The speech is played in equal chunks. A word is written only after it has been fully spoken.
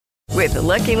With the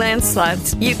Lucky Land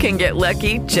Slots, you can get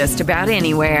lucky just about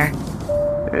anywhere.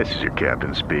 This is your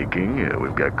captain speaking.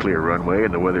 We've got clear runway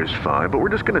and the weather's fine, but we're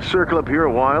just going to circle up here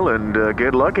a while and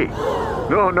get lucky.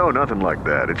 No, nothing like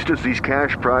that. It's just these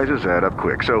cash prizes add up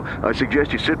quick. So I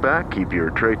suggest you sit back, keep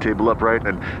your tray table upright,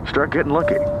 and start getting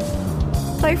lucky.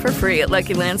 Play for free at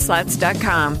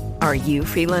LuckyLandSlots.com. Are you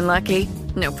feeling lucky?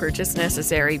 No purchase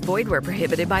necessary. Void where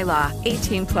prohibited by law.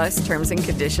 18 plus terms and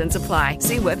conditions apply.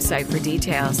 See website for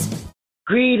details.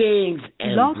 Greetings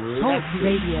and Blog Talk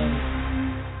Radio.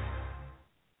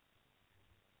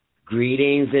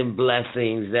 Greetings and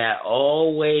blessings that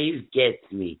always gets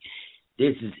me.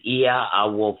 This is Ia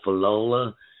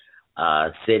Awofalola,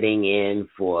 sitting in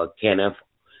for Kenneth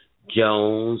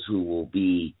Jones, who will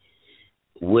be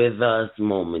with us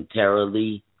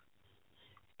momentarily.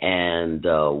 And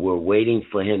we're waiting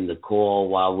for him to call.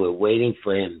 While we're waiting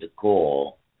for him to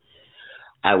call,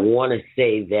 I want to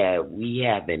say that we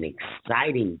have an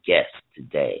exciting guest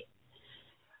today.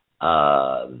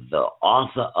 The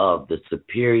author of The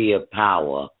Superior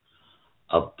Power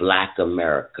of Black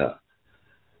America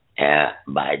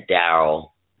by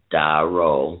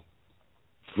Daro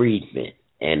Freeman.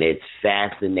 And it's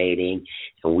fascinating.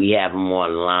 And we have him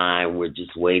online. We're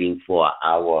just waiting for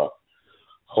our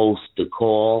host to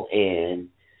call in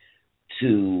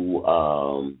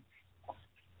to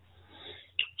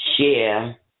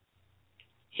share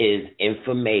his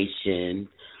information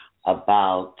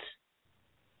about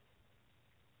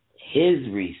his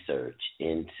research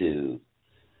into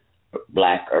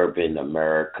Black urban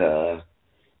America.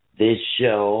 This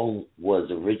show was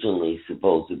originally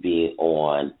supposed to be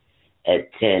on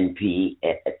at 10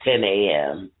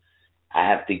 a.m. I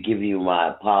have to give you my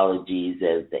apologies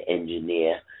as the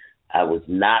engineer. I was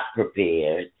not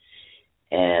prepared,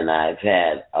 and I've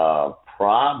had a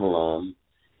problem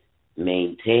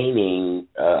maintaining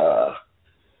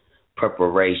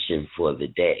preparation for the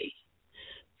day.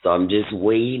 So I'm just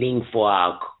waiting for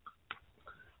our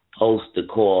host to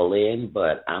call in,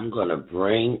 but I'm going to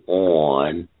bring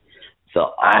on the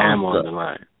author. I am on the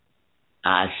line.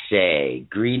 I say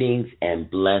greetings and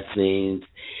blessings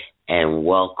and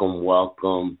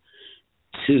welcome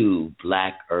to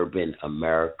Black Urban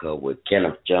America with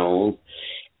Kenneth Jones.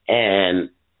 And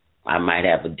I might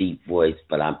have a deep voice,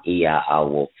 but I'm Ia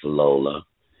Awofalola.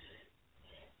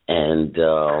 And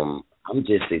I'm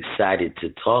just excited to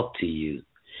talk to you.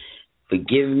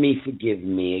 Forgive me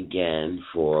again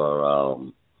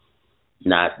for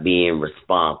not being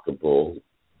responsible.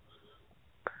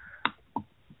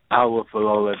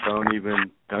 Awofalola, don't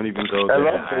even go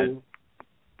there.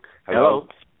 Hello.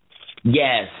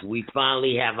 Yes, we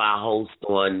finally have our host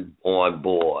on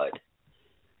board.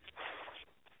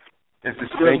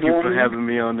 Thank you for having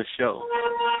me on the show.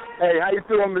 Hey, how you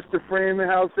doing, Mr. Freeman?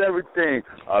 How's everything?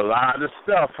 A lot of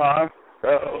stuff, huh?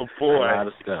 Oh, boy. A lot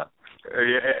of stuff.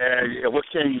 Yeah, what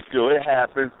can you do? It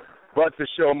happens, but the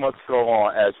show must go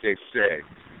on, as they say.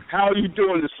 How are you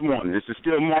doing this morning? Is it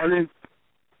still morning?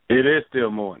 It is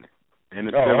still morning, and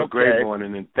it's been a great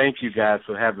morning, and thank you guys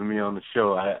for having me on the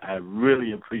show. I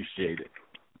really appreciate it.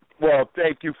 Well,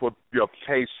 thank you for your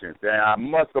patience, and I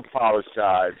must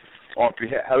apologize on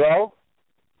behalf. Hello?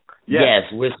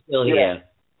 Yes, we're still here.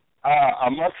 I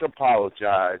must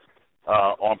apologize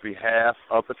on behalf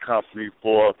of the company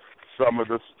for some of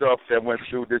the stuff that went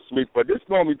through this week, but this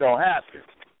normally don't happen.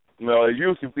 You know, it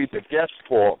usually be the guest's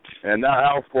fault, and not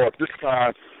our fault. This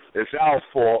time, it's our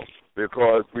fault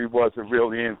because we wasn't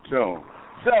really in tune.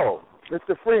 So,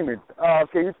 Mr. Freeman,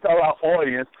 can you tell our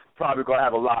audience, probably going to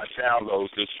have a lot of downloads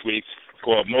this week,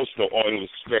 because most of the audience was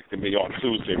expecting me on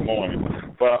Tuesday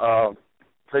morning, but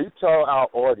can you tell our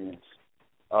audience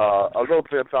a little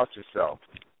bit about yourself?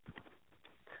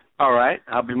 All right,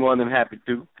 I'll be more than happy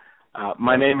to.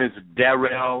 My name is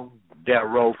Darrell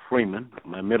Daro Freeman.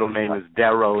 My middle name is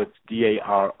Darrow. It's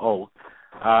D-A-R-O.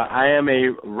 I am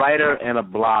a writer and a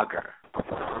blogger,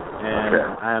 and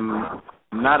I'm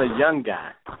not a young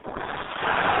guy.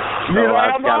 So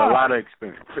I've got a lot of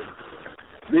experience.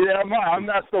 Yeah, I'm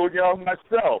not so young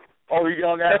myself. Only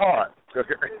young at heart.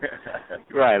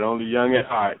 Right, only young at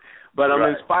heart. But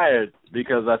I'm inspired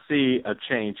because I see a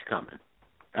change coming.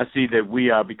 I see that we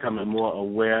are becoming more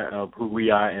aware of who we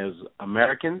are as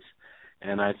Americans,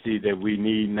 and I see that we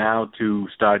need now to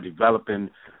start developing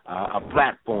a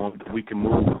platform that we can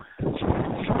move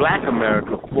Black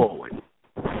America forward.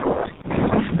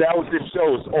 That was this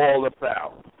show is all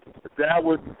about. That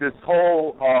was this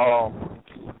whole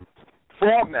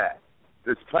format,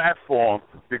 this platform,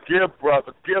 to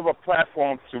give a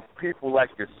platform to people like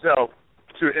yourself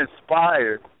to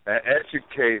inspire and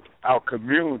educate our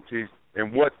communities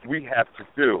in what we have to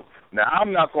do. Now,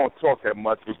 I'm not going to talk that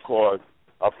much because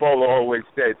Apollo always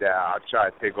said that I'll try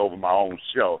to take over my own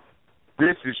show.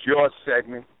 This is your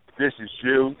segment. This is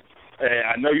you. And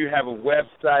I know you have a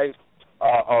website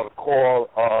called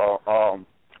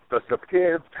The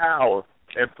Superior Power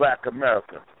in Black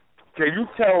America. Can you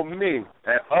tell me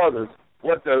and others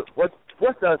what does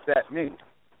that mean?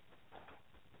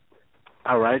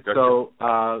 All right. So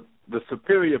the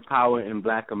superior power in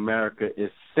Black America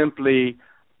is simply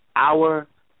our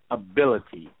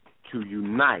ability to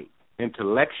unite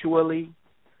intellectually,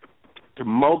 to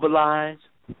mobilize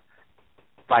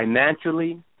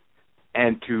financially,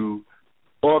 and to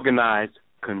organize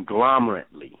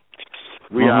conglomerately.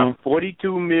 We are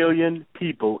 42 million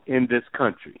people in this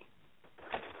country,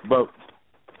 but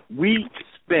we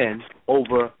spend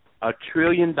over $1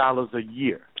 trillion a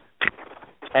year,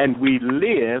 and we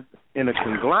live in a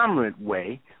conglomerate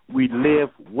way. We live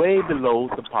way below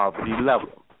the poverty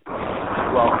level.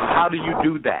 Well, how do you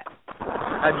do that?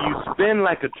 How do you spend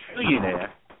like a trillionaire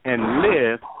and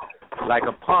live like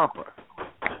a pauper?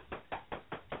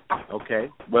 Okay,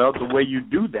 well, the way you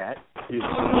do that is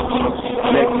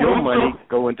let your money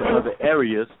go into other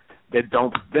areas that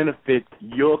don't benefit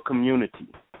your community.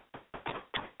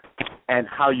 And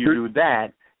how you do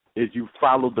that is you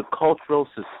follow the cultural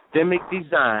systemic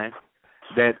design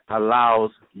that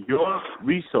allows your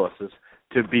resources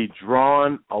to be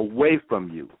drawn away from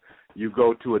you. You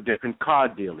go to a different car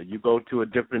dealer. You go to a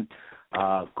different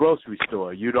grocery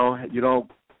store. You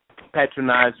don't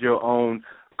patronize your own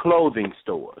clothing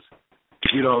stores.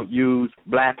 You don't use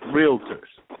black realtors.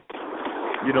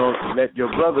 You don't let your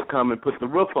brother come and put the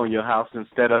roof on your house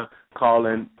instead of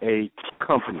calling a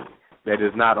company that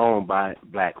is not owned by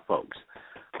black folks.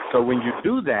 So when you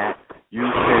do that, you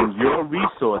send your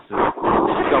resources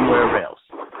somewhere else.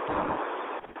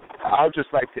 I would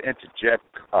just like to interject.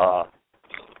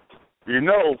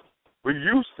 We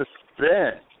used to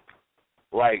spend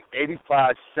like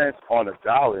 85 cents on a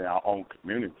dollar in our own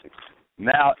community.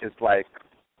 Now it's like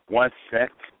 1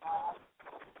 cent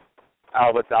out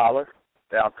of a dollar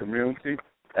in our community.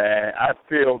 And I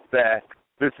feel that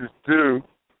this is due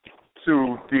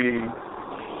to the,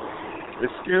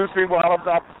 excuse me what I'm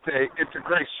about to say,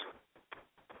 integration.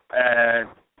 And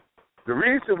the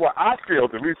reason why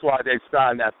they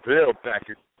signed that bill back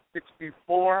in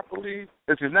 1964, I believe.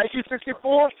 Is it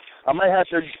 1964? I might have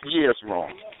the years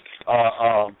wrong.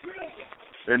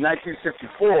 In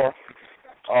 1964,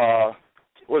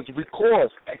 was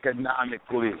because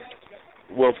economically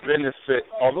will benefit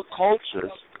other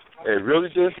cultures. It really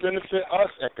does benefit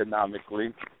us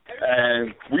economically,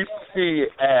 and we see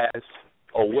it as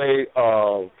a way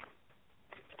of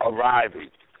arriving.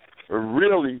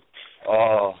 Really,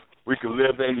 we could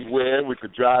live anywhere, we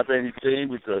could drive anything,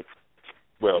 we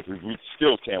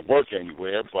still can't work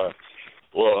anywhere, but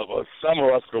some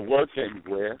of us could work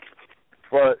anywhere.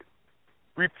 But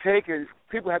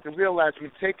people have to realize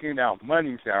we're taking our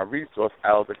monies and our resources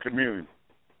out of the community.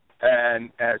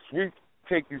 And as we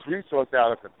take these resources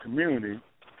out of the community,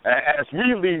 and as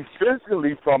we leave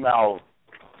physically from our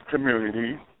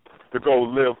community to go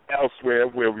live elsewhere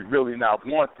where we really not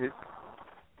wanted,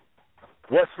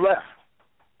 what's left?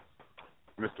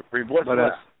 Mr. Freeman, what's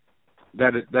left?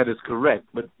 That is correct.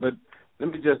 But let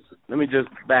me just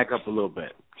back up a little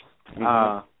bit.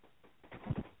 Mm-hmm.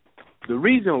 The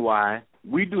reason why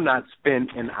we do not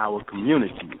spend in our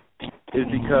community is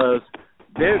because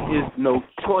there is no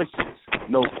choices,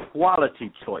 no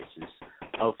quality choices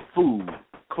of food,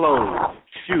 clothes,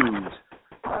 shoes,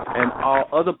 and all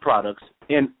other products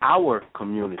in our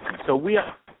community. So we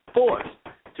are forced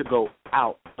to go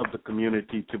out of the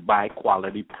community to buy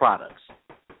quality products.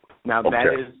 Now,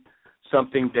 that is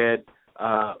something that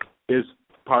is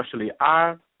partially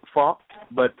our fault,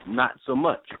 but not so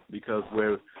much, because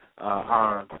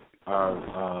our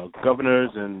governors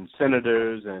and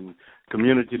senators and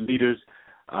community leaders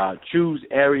choose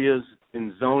areas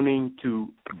in zoning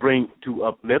to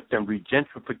uplift and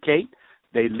regentrificate.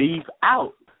 They leave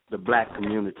out the black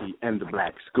community and the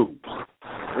black schools.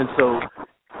 And so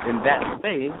in that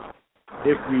way,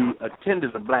 if we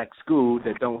attended a black school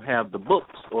that don't have the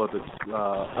books or the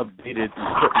updated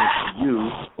equipment to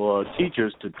use or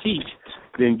teachers to teach,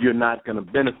 then you're not going to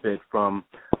benefit from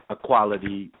a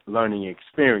quality learning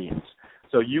experience.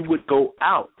 So you would go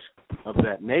out of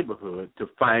that neighborhood to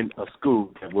find a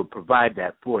school that would provide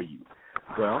that for you.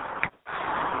 Well,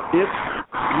 if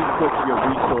you put your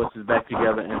resources back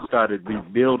together and started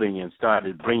rebuilding and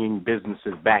started bringing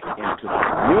businesses back into the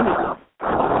community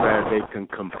where they can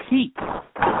compete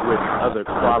with other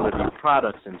quality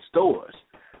products and stores,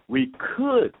 we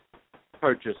could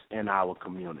purchase in our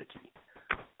community.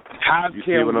 How You see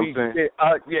can what I'm we saying?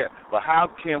 get but how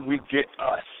can we get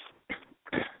us?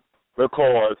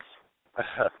 Because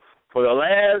for the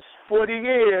last 40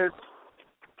 years,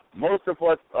 most of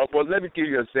us, well, let me give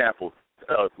you an example.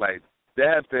 Like,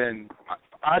 there have been,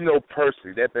 I know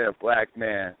personally, there have been a black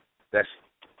man that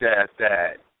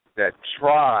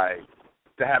tried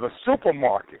to have a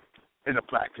supermarket in the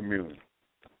black community.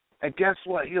 And guess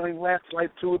what? He only lasted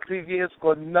like 2 or 3 years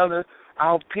because none of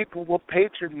our people were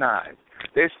patronized.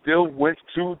 They still went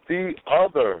to the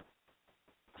other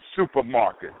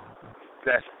supermarket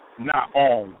that's not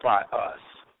owned by us.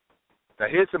 Now,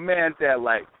 here's a man that,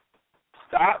 like,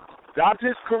 stopped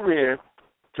his career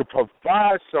to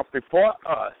provide something for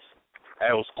us.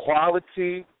 And it was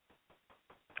quality,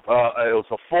 it was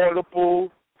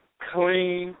affordable,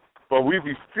 clean, but we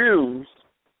refused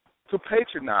to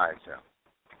patronize him.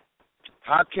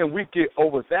 How can we get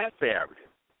over that barrier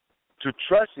to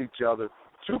trust each other,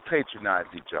 to patronize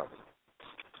each other?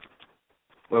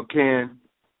 Well, Ken,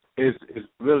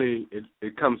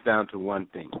 it comes down to one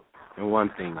thing, and one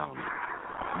thing only.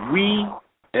 We,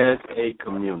 as a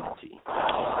community,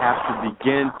 have to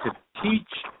begin to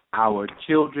teach our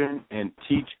children and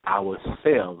teach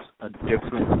ourselves a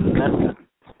different lesson.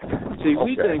 See,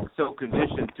 we've been so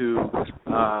conditioned to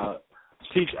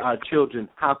teach our children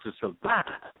how to survive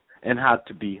and how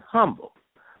to be humble.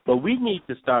 But we need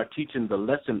to start teaching the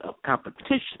lesson of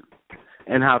competition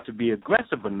and how to be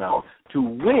aggressive enough to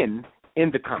win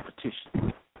in the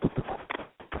competition.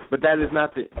 But that's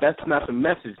not the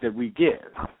message that we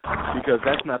give, because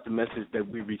that's not the message that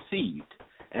we received,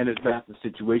 and it's not the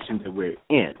situation that we're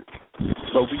in.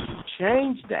 But we can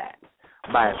change that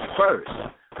by first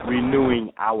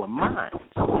renewing our minds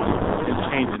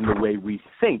and changing the way we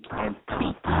think and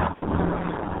teach.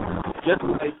 Just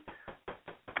like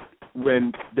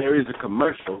when there is a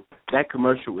commercial, that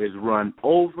commercial is run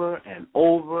over and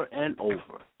over and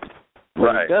over.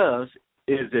 What it does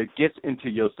is it gets into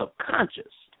your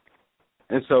subconscious.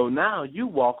 And so now you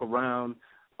walk around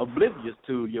oblivious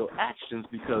to your actions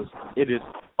because it is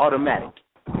automatic.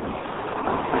 So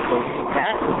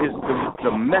that is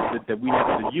the method that we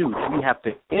have to use. We have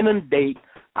to inundate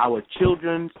our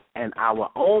children's and our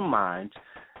own minds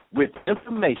with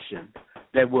information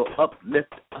that will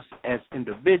uplift us as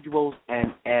individuals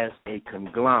and as a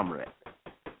conglomerate.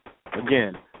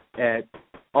 Again, at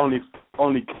only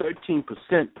 13%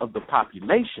 of the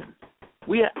population,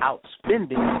 we are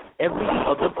outspending every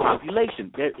other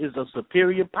population. There is a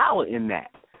superior power in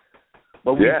that.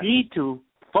 But we need to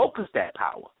focus that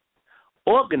power,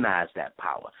 organize that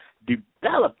power,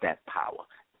 develop that power,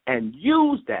 and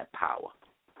use that power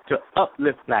to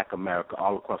uplift Black America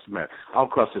all across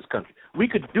this country. We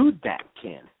could do that,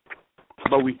 Ken,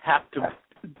 but we have to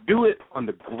do it on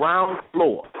the ground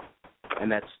floor,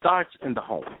 and that starts in the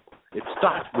home. It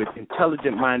starts with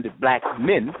intelligent-minded Black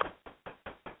men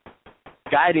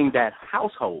guiding that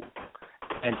household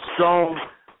and strong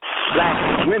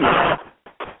Black women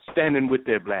standing with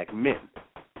their Black men.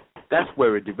 That's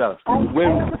where it develops.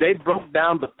 When they broke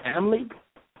down the family,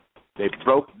 they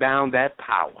broke down that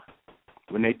power.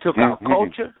 When they took our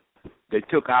culture, they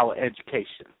took our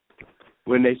education.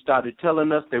 When they started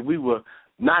telling us that we were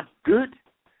not good,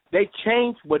 they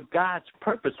changed what God's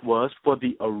purpose was for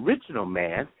the original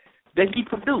man that he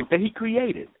produced, that he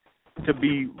created, to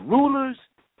be rulers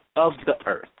of the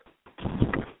earth.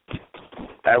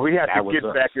 And we have to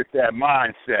get back to that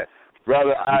mindset.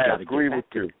 Brother, I agree with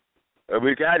you.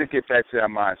 We got to get back to that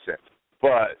mindset.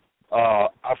 But our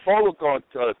phone is going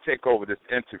to take over this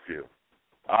interview.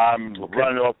 I'm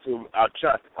running off to our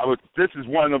chat. This is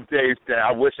one of those days that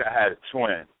I wish I had a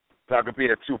twin, so I could be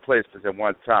at two places at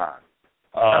one time.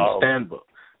 Understandable.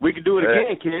 We can do it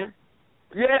again, Ken.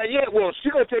 Yeah. Well,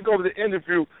 she's going to take over the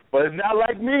interview, but it's not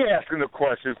like me asking the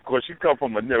questions because she comes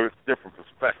from a different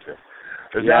perspective.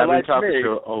 It's not like me.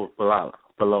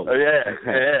 Below.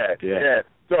 Yeah.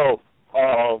 So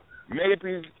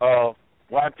maybe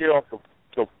when I get off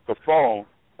the phone,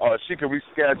 she can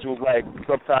reschedule like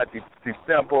sometime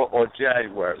December or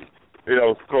January. You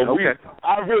know, so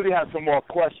I really have some more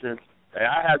questions, and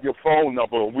I have your phone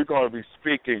number, and we're going to be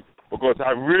speaking because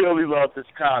I really love this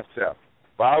concept.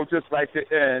 But I would just like to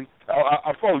end.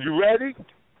 Our phone, you ready?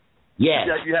 Yes.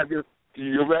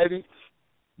 You ready?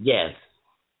 Yes.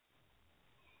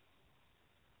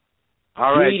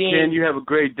 All right, Ken, you have a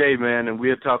great day, man, and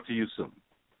we'll talk to you soon.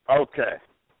 Okay.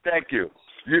 Thank you.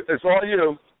 It's all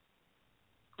you.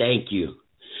 Thank you.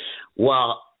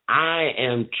 Well, I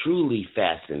am truly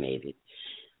fascinated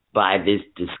by this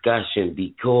discussion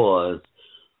because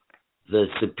the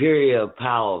superior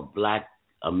power of Black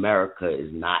America is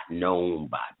not known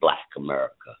by Black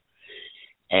America.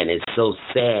 and it's so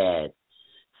sad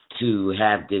to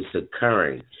have this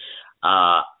occurring.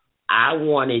 I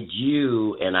wanted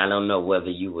you, and I don't know whether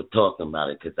you were talking about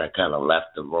it because I kind of left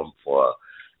the room for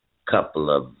a couple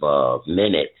of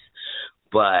minutes,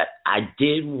 but I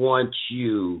did want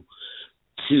you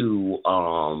to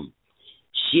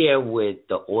share with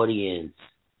the audience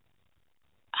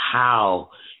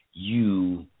how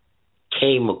you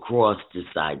came across this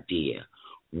idea.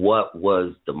 What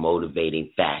was the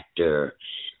motivating factor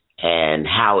and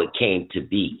how it came to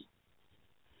be?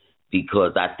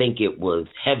 Because I think it was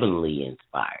heavenly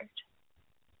inspired.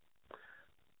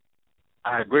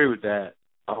 I agree with that,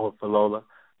 Falola.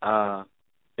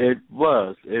 It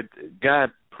was.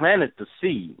 God planted the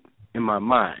seed in my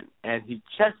mind, and he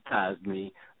chastised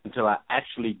me until I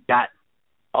actually got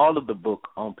all of the book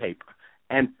on paper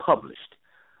and published.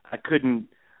 I couldn't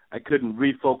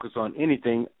refocus on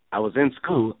anything. I was in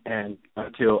school and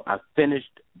until I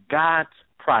finished God's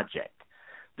project.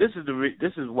 This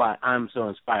is why I'm so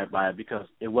inspired by it, because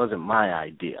it wasn't my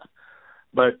idea.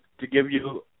 But to give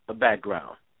you a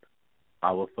background,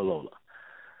 our Falola,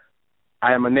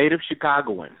 I am a native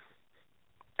Chicagoan,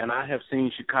 and I have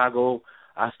seen Chicago.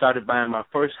 I started buying my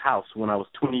first house when I was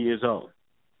 20 years old,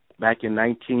 back in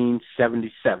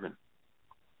 1977.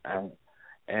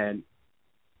 And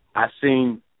I've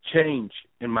seen change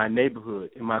in my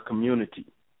neighborhood, in my community.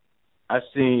 I've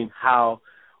seen how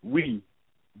we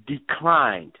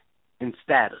declined in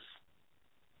status.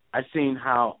 I've seen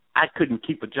how I couldn't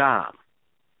keep a job.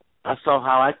 I saw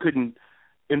how I couldn't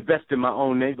invest in my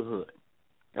own neighborhood.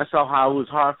 I saw how it was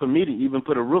hard for me to even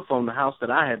put a roof on the house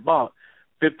that I had bought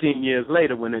 15 years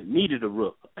later when it needed a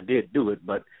roof. I did do it,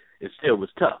 but it still was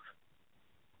tough.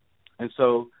 And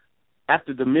so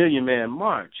after the Million Man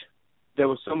March, there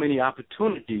were so many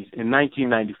opportunities. In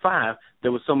 1995,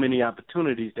 there were so many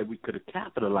opportunities that we could have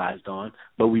capitalized on,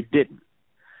 but we didn't.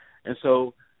 And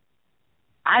so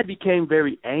I became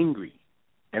very angry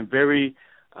and very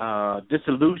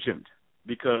disillusioned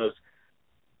because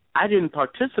I didn't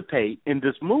participate in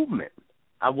this movement.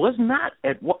 I was not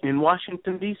in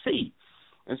Washington, D.C.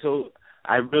 And so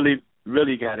I really,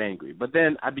 really got angry. But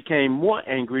then I became more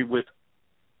angry with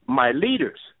my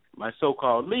leaders, my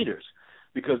so-called leaders,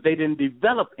 because they didn't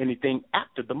develop anything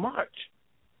after the march.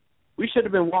 We should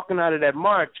have been walking out of that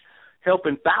march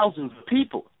helping thousands of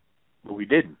people, but we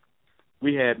didn't.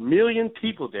 We had million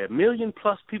people there,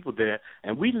 million-plus people there,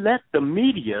 and we let the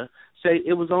media say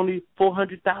it was only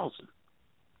 400,000.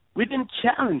 We didn't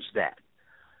challenge that.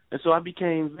 And so I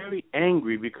became very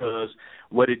angry because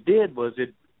what it did was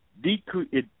it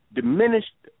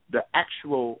diminished the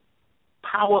actual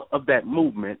power of that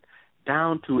movement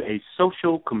down to a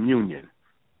social communion.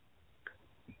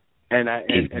 And I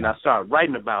started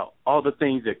writing about all the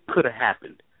things that could have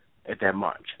happened at that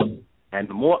march. And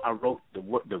the more I wrote,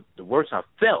 the worse I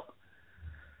felt.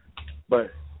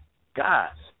 But God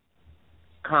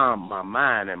calmed my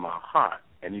mind and my heart,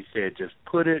 and he said, just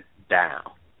put it down.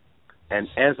 And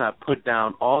as I put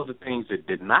down all the things that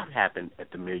did not happen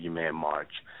at the Million Man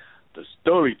March, the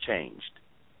story changed.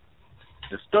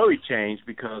 The story changed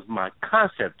because my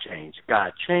concept changed.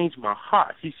 God changed my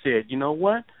heart. He said, you know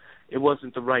what? It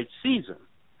wasn't the right season.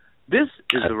 This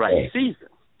is the right season.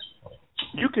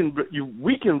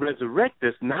 We can resurrect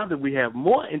this now that we have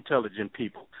more intelligent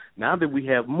people, now that we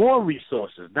have more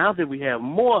resources, now that we have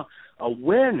more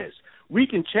awareness. We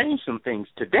can change some things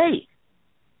today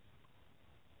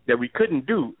that we couldn't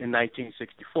do in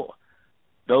 1964.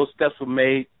 Those steps were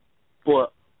made for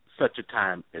such a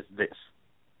time as this.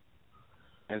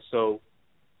 And so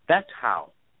that's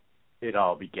how it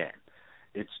all began.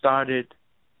 It started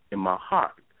in my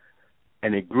heart,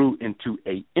 and it grew into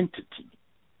an entity.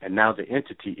 And now the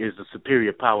entity is the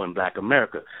Superior Power in Black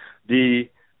America. The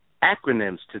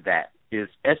acronyms to that is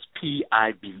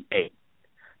SPIBA.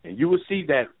 And you will see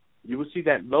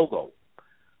that logo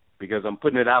because I'm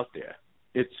putting it out there.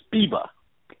 It's SPIBA.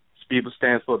 SPIBA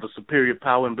stands for the Superior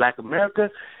Power in Black America.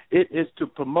 It is to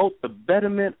promote the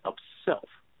betterment of self.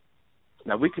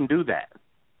 Now, we can do that.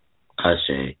 I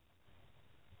see.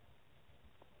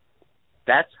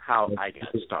 That's how I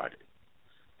got started.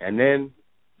 And then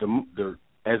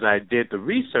as I did the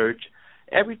research,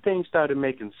 everything started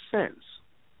making sense.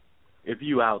 If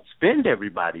you outspend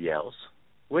everybody else,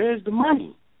 where's the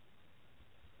money?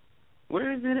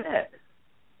 Where is it at?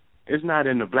 It's not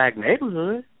in the black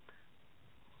neighborhood.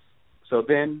 So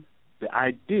then the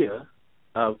idea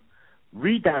of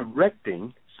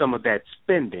redirecting some of that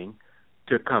spending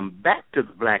to come back to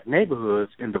the black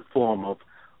neighborhoods in the form of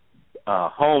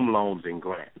home loans and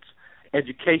grants,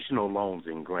 educational loans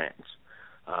and grants,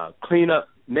 clean up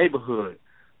neighborhood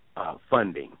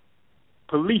funding,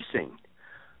 policing,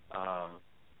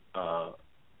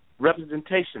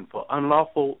 representation for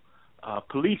unlawful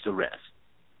police arrest.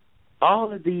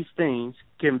 All of these things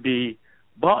can be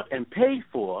bought and paid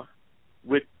for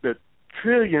with the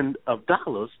trillion of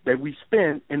dollars that we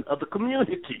spend in other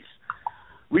communities.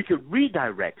 We could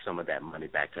redirect some of that money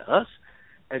back to us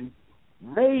and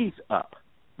raise up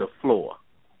the floor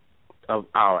of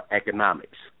our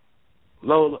economics.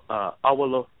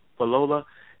 Falola,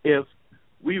 if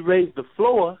we raise the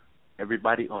floor,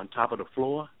 everybody on top of the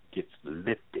floor gets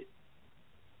lifted.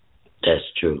 That's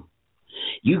true.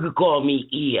 You could call me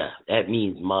Ia. That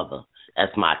means mother.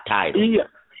 That's my title. Ia.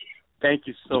 Thank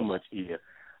you so much, Ia.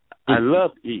 I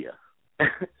love Ia.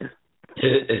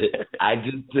 I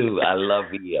do too. I love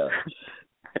Ia.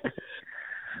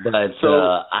 But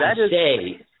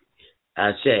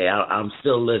Ashe, I'm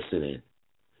still listening.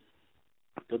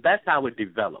 So that's how it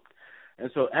developed.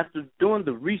 And so after doing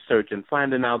the research and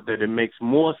finding out that it makes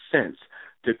more sense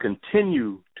to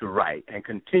continue to write and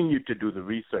continue to do the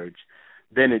research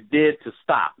than it did to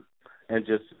stop and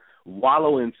just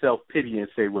wallow in self-pity and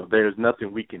say, well, there's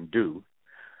nothing we can do,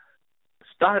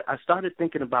 I started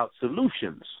thinking about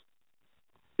solutions.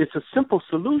 It's a simple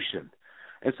solution.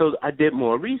 And so I did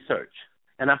more research.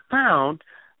 And I found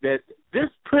that this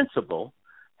principle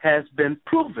has been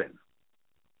proven.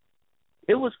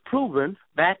 It was proven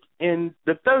back in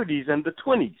the 30s and the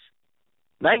 20s,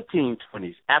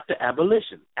 1920s, after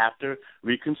abolition, after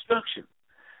Reconstruction.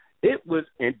 It was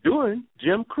during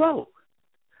Jim Crow.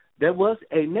 There was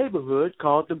a neighborhood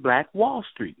called the Black Wall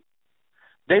Street.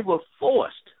 They were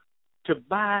forced to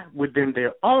buy within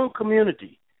their own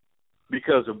community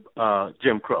because of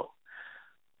Jim Crow.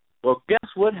 Well, guess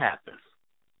what happened?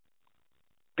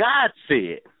 God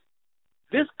said,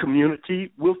 this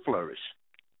community will flourish.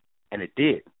 And it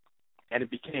did. And it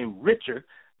became richer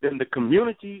than the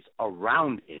communities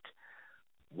around it.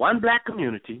 One black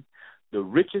community, the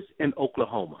richest in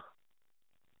Oklahoma.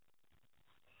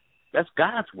 That's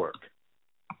God's work.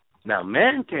 Now,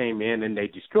 man came in and they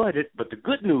destroyed it, but the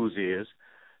good news is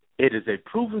it is a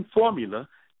proven formula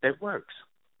that works.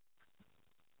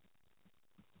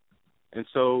 And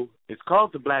so it's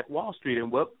called the Black Wall Street,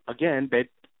 and what, again,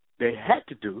 they had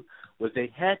to do was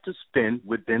they had to spend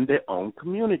within their own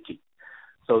community.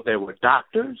 So there were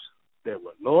doctors, there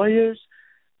were lawyers,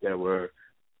 there were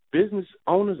business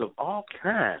owners of all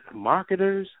kinds,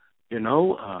 marketers,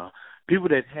 people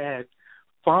that had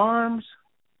farms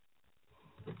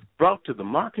brought to the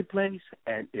marketplace,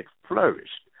 and it flourished.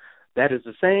 That is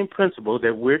the same principle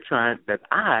that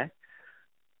I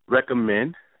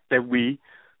recommend that we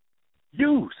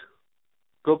use.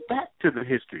 Go back to the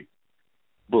history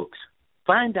books,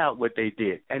 find out what they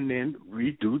did, and then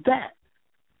redo that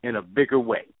in a bigger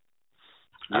way.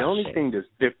 The only thing that's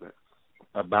different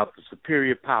about the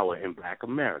superior power in Black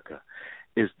America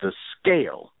is the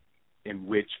scale in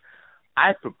which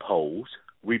I propose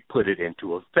we put it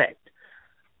into effect.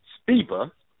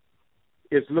 SPIVA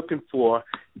is looking for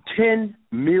 10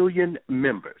 million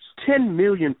members. 10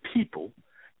 million people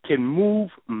can move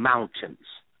mountains,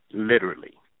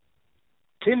 literally.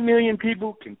 10 million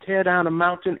people can tear down a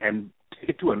mountain and take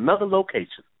it to another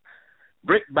location,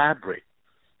 brick by brick.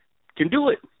 Can do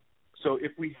it. So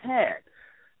if we had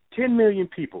 10 million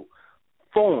people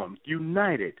formed,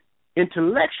 united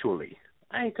intellectually,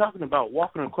 I ain't talking about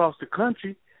walking across the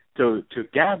country to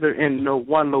gather in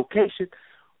one location.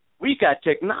 We got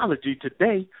technology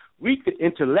today. We could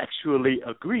intellectually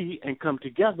agree and come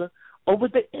together over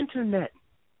the internet.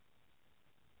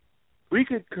 We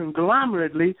could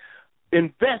conglomerately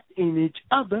invest in each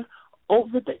other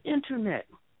over the internet.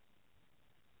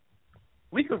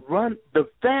 We could run the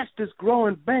fastest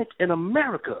growing bank in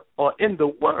America or in the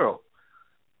world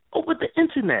over the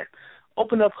internet.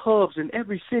 Open up hubs in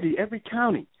every city, every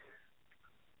county,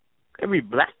 every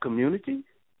black community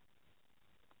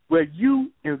where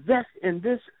you invest in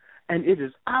this, and it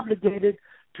is obligated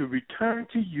to return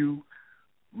to you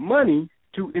money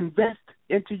to invest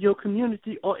into your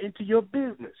community or into your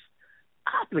business.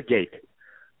 Obligated.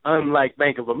 Unlike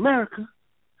Bank of America,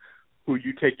 who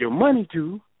you take your money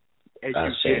to, and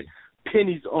you get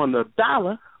pennies on the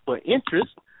dollar for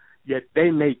interest, yet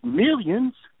they make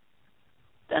millions.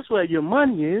 That's where your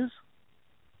money is.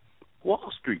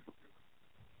 Wall Street.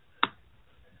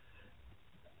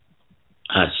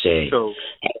 I say. So,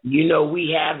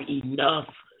 we have enough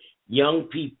young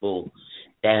people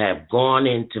that have gone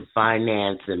into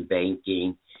finance and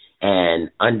banking and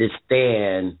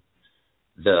understand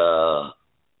the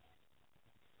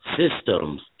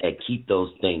systems that keep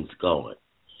those things going.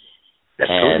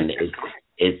 And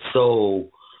it's so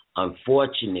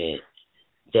unfortunate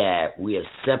that we are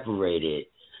separated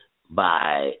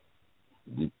by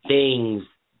things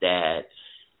that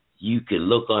you could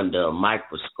look under a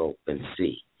microscope and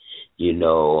see,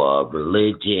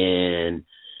 religion,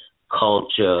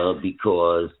 culture,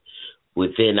 because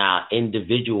within our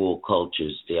individual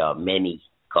cultures, there are many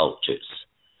cultures,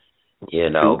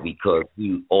 because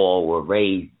we all were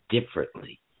raised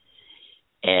differently.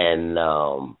 And,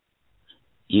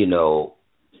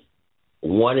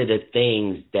 one of the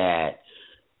things that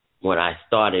when I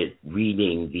started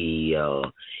reading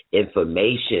the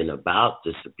information about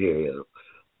the superior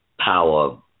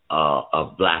power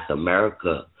of Black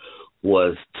America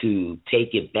was to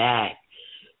take it back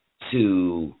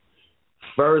to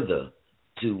further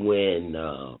to when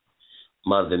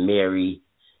Mother Mary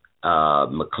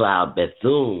McLeod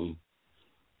Bethune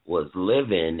was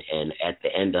living, and at the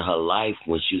end of her life,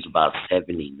 when she was about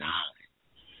 79,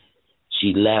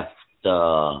 she left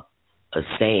a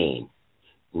saying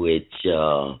which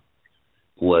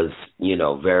was,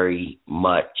 very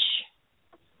much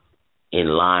in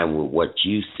line with what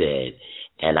you said.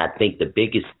 And I think the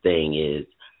biggest thing is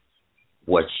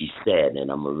what she said,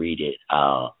 and I'm going to read it.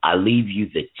 I leave you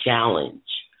the challenge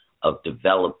of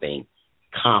developing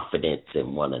confidence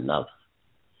in one another.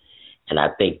 And I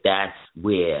think that's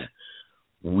where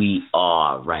we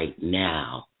are right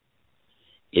now,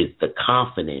 is the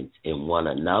confidence in one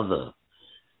another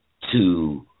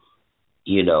to,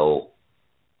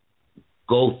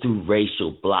 go through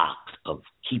racial blocks of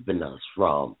keeping us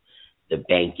from the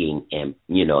banking and,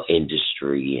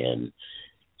 industry, and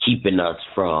keeping us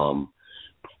from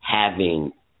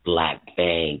having Black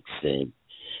banks and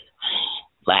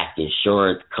Black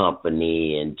insurance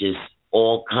company and just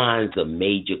all kinds of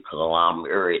major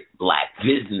conglomerate Black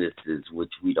businesses,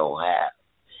 which we don't have.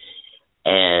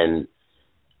 And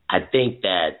I think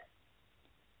that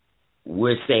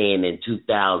we're saying in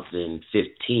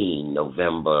 2015,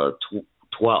 November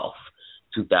 12th,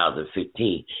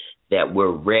 2015, that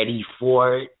we're ready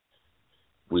for it.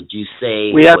 Would you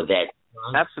say for that?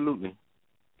 Absolutely.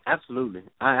 Absolutely.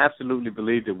 I absolutely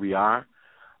believe that we are.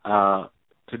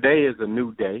 Today is a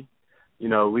new day.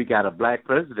 We got a Black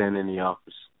president in the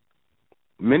office.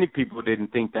 Many people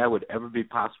didn't think that would ever be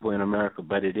possible in America,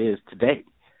 but it is today.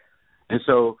 And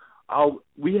so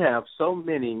we have so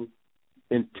many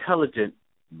intelligent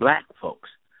Black folks.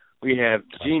 We have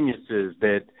geniuses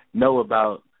that know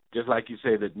about, just like you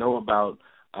say, that know about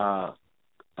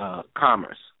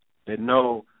commerce, that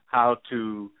know how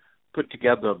to put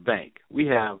together a bank. We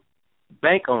have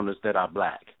bank owners that are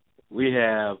Black. We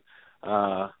have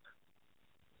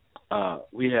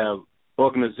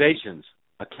organizations,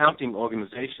 accounting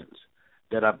organizations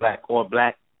that are Black, or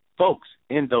Black folks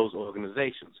in those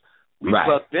organizations. We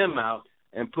pluck them out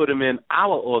and put them in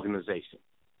our organization.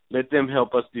 Let them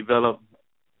help us develop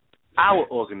our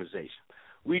organization.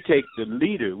 We take the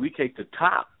leader, we take the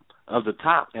top of the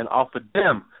top and offer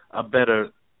them a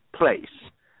better place.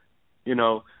 And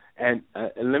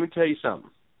let me tell you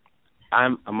something.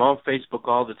 I'm on Facebook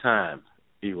all the time,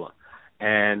 Ewa,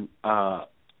 and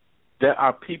there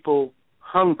are people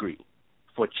hungry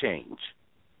for change.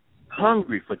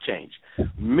 Hungry for change.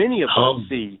 Many of us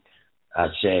see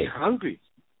hungry.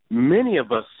 Many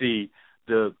of us see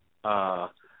the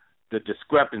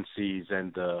discrepancies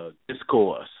and the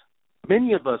discourse.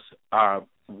 Many of us are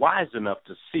wise enough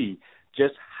to see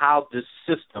just how this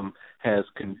system has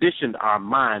conditioned our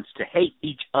minds to hate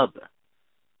each other,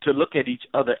 to look at each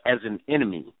other as an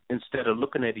enemy instead of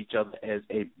looking at each other as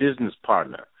a business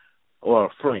partner or a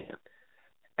friend.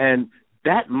 And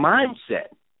that mindset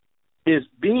is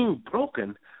being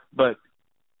broken, but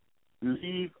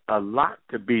leave a lot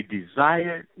to be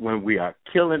desired when we are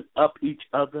killing up each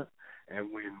other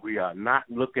and when we are not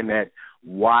looking at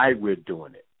why we're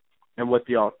doing it and what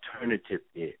the alternative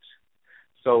is.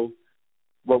 So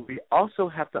what we also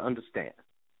have to understand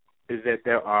is that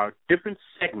there are different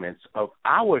segments of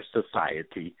our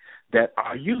society that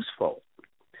are useful.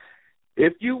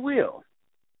 If you will,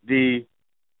 the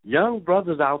young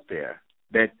brothers out there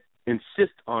that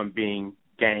insist on being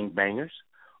gangbangers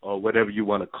or whatever you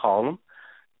want to call them,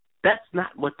 that's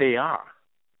not what they are.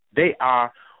 They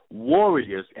are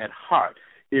warriors at heart.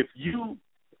 If you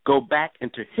go back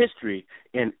into history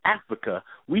in Africa,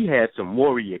 we had some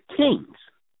warrior kings.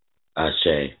 I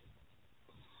say.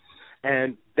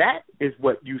 And that is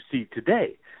what you see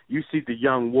today. You see the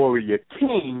young warrior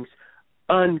kings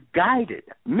unguided,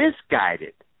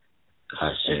 misguided.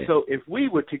 I see. And so if we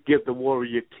were to give the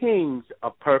warrior kings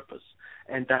a purpose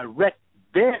and direct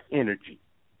their energy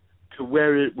to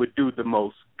where it would do the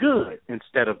most good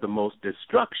instead of the most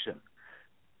destruction,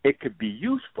 it could be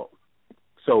useful.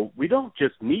 So we don't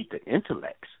just need the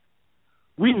intellects.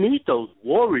 We need those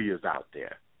warriors out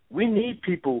there We need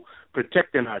people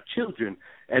protecting our children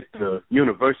at the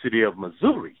University of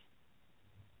Missouri.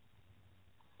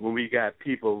 When we got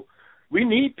people, we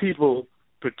need people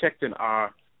protecting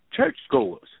our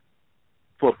churchgoers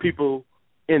for people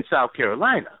in South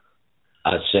Carolina.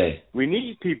 I say. We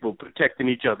need people protecting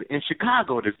each other in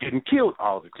Chicago that's getting killed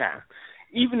all the time,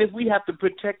 even if we have to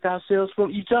protect ourselves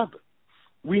from each other.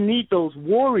 We need those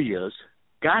warriors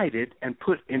guided and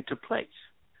put into place,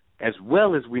 as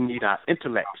well as we need our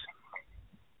intellects.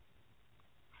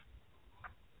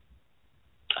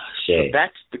 So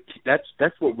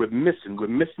that's what we're missing. We're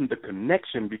missing the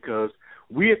connection because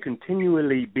we are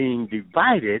continually being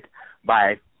divided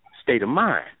by state of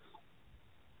mind.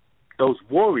 Those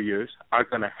warriors are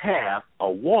going to have a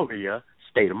warrior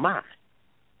state of mind.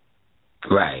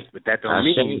 Right. But that don't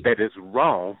mean that it's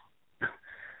wrong.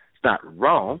 It's not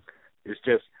wrong. It's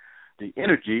just the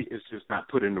energy is just not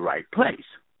put in the right place.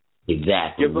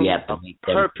 Exactly. We have to make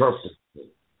them purposeful.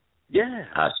 Yeah.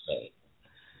 I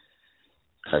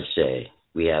say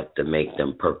we have to make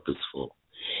them purposeful.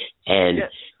 And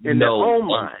in their own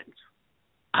minds.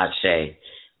 I say,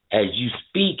 as you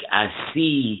speak, I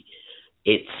see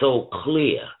it so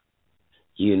clear.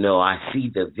 You know, I see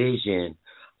the vision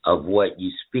of what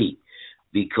you speak,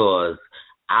 because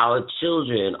our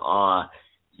children are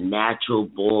natural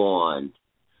born,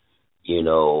 you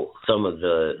know, some of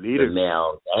the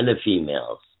males and the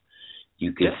females.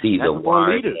 You can see the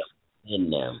warrior in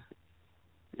them.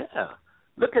 Yeah.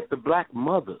 Look at the black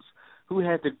mothers who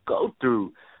had to go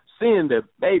through seeing their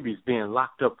babies being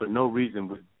locked up for no reason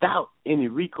without any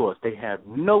recourse. They had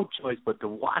no choice but to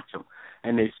watch them.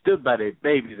 And they stood by their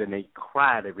babies and they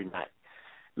cried every night.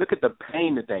 Look at the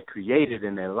pain that created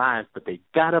in their lives, but they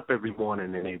got up every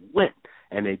morning and they went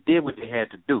and they did what they had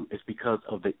to do. It's because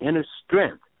of the inner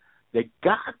strength that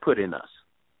God put in us.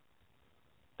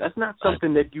 That's not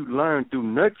something that you learn through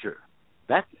nurture.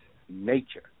 That's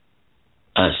nature.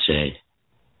 I say.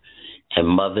 And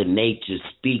Mother Nature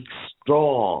speaks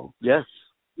strong to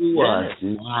us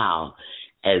now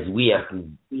as we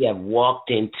have walked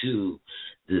into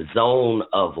the zone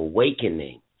of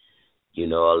awakening. You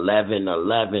know,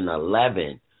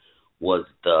 11/11/11 was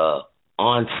the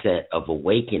onset of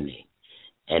awakening.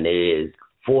 And it is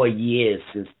 4 years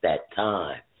since that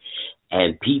time.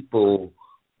 And people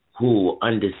who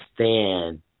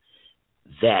understand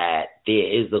that there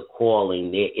is a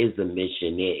calling, there is a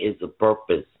mission, there is a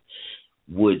purpose,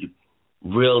 would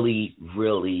really,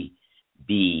 really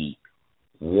be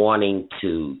wanting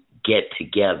to get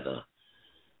together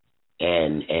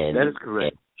and that is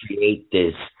correct. And create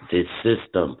this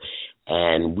system.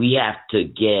 And we have to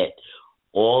get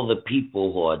all the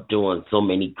people who are doing so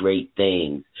many great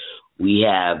things. We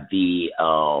have the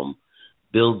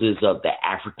builders of the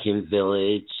African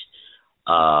village,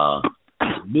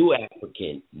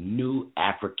 New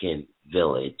African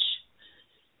village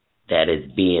that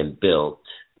is being built,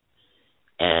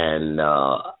 and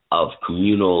of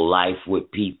communal life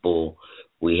with people.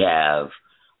 We have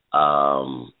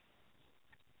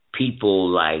people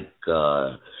like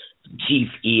Chief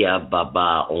Iya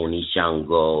Baba Oni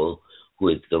Shango, who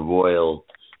is the royal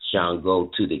Shango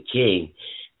to the king,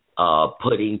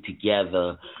 putting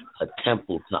together a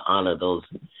temple to honor those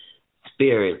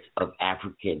spirits of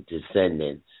African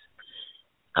descendants,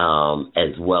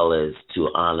 as well as to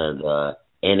honor the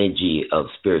energy of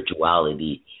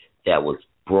spirituality that was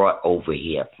brought over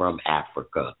here from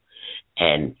Africa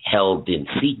and held in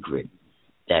secret,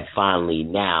 that finally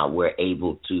now we're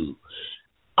able to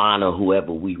honor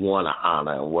whoever we want to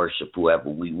honor and worship whoever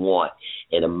we want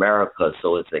in America.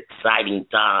 So it's an exciting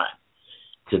time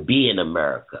to be in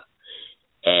America.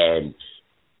 And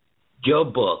your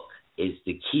book is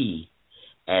the key,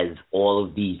 as all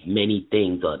of these many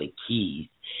things are the keys.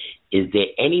 Is there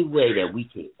any way that we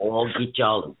can all get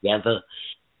y'all together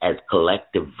as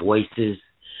collective voices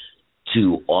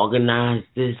to organize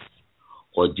this?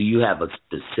 Or do you have a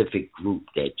specific group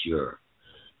that you're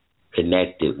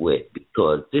connected with?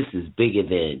 Because this is bigger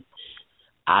than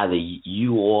either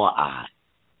you or I.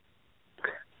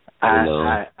 I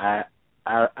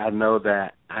know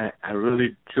that. I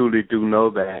really, truly do know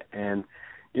that. And,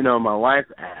 you know, my wife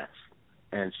asks,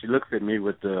 and she looks at me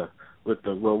with the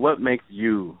well, what makes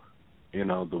you, you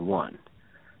know, the one?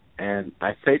 And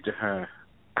I say to her,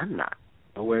 I'm not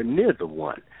nowhere near the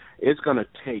one. It's going to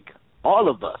take all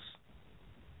of us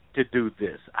to do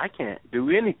this. I can't do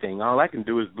anything. All I can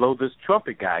do is blow this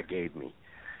trumpet God gave me.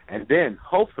 And then,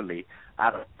 hopefully,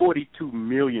 out of 42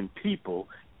 million people,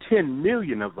 10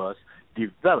 million of us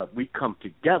develop. We come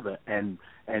together and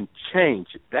change.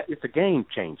 That it's a game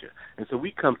changer. And so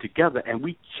we come together and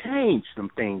we change some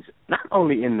things, not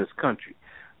only in this country,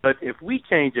 But if we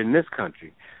change in this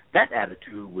country, that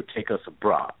attitude would take us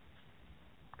abroad.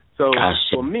 So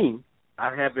for me,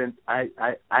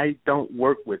 I don't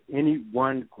work with any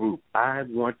one group. I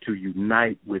want to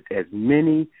unite with as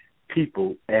many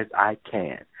people as I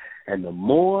can. And the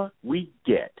more we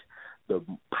get, the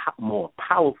more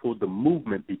powerful the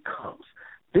movement becomes.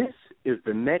 This is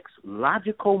the next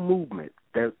logical movement.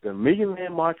 The Million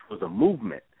Man March was a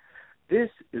movement. This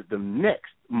is the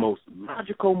next most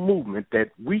logical movement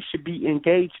that we should be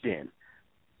engaged in.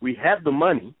 We have the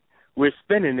money. We're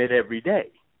spending it every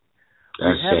day. We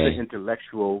have the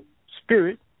intellectual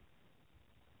spirit.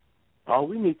 All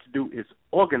we need to do is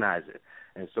organize it.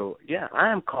 And so, yeah,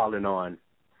 I am calling on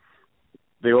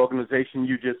the organization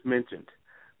you just mentioned.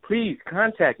 Please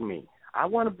contact me. I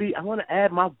want to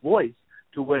add my voice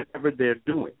to whatever they're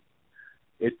doing.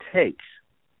 It takes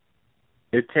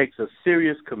a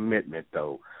serious commitment,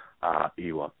 though,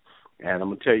 Iwa, and I'm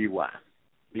going to tell you why.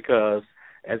 Because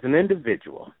as an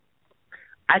individual,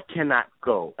 I cannot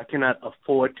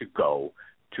afford to go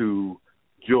to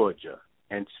Georgia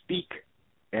and speak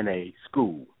in a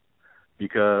school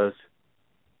because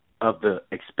of the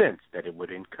expense that it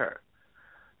would incur.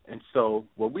 And so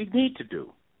what we need to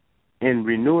do in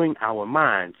renewing our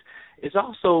minds is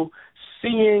also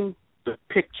seeing the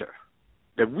picture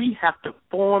that we have to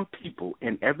form people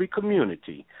in every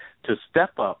community to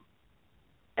step up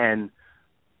and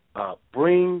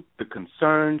bring the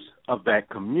concerns of that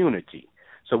community.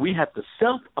 So we have to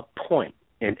self-appoint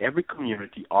in every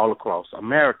community all across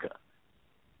America.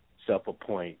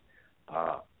 Self-appoint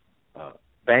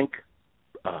bank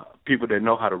people that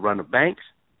know how to run the banks,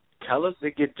 tellers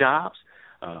that get jobs,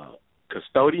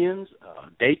 custodians,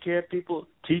 daycare people,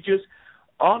 teachers.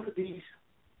 All of these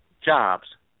jobs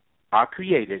are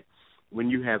created when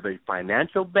you have a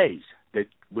financial base that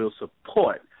will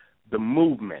support the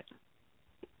movement.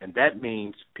 And that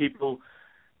means people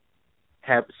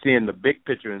have seeing the big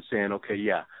picture and saying, okay,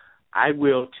 yeah, I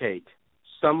will take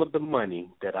some of the money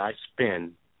that I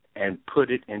spend and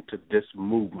put it into this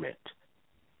movement,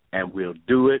 and we'll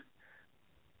do it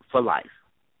for life.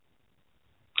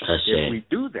 If we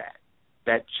do that,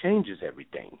 that changes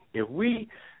everything. If we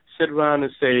sit around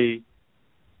and say,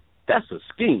 that's a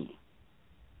scheme,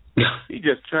 he's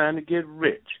just trying to get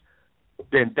rich,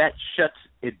 then that shuts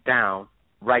it down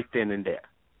right then and there.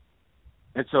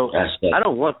 And so I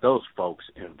don't want those folks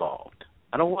involved.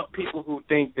 I don't want people who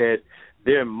think that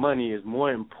their money is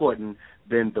more important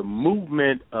than the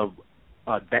movement of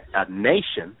a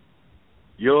nation.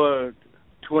 Your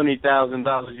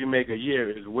 $20,000 you make a year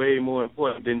is way more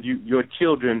important than your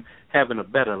children having a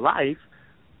better life.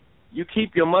 You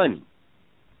keep your money.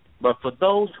 But for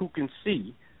those who can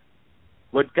see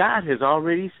what God has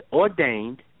already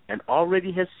ordained and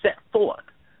already has set forth,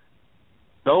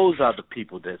 those are the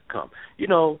people that come. You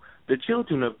know, the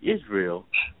children of Israel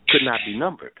could not be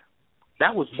numbered.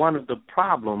 That was one of the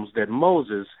problems that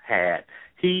Moses had.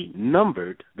 He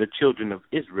numbered the children of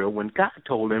Israel when God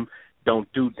told him,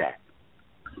 don't do that.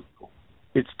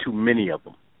 It's too many of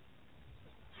them.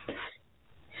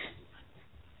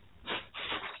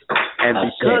 And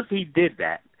because he did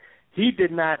that, he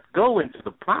did not go into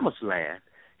the promised land.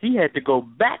 He had to go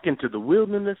back into the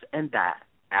wilderness and die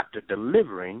after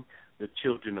delivering the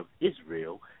children of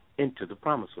Israel into the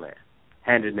promised land,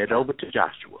 handing it over to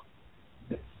Joshua.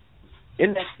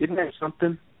 Isn't that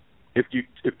something? If you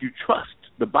trust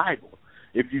the Bible,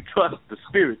 if you trust the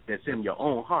spirit that's in your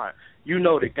own heart, you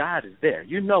know that God is there.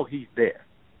 You know he's there.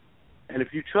 And if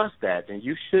you trust that, then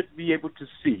you should be able to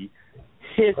see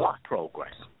his program.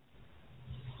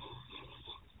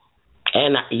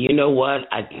 And you know what?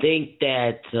 I think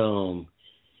that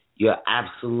you're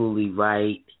absolutely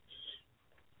right.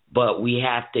 But we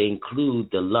have to include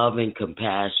the love and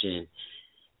compassion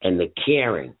and the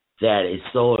caring that is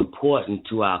so important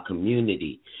to our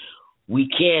community. We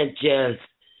can't just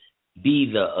be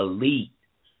the elite.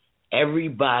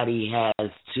 Everybody has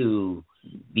to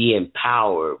be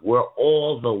empowered. We're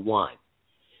all the one.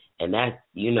 And that,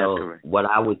 you know, what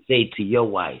I would say to your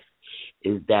wife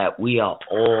is that we are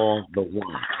all the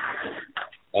one.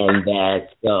 And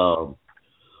that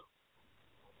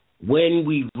when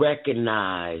we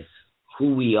recognize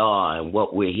who we are and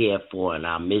what we're here for and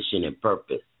our mission and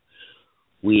purpose,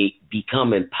 we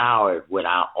become empowered with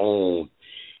our own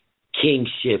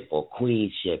kingship or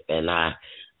queenship. And I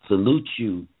salute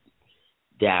you,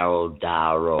 Darrell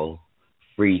Daro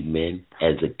Freeman,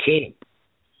 as a king,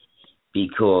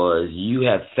 because you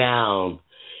have found,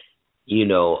 you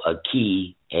know, a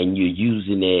key and you're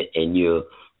using it and you're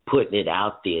putting it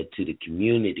out there to the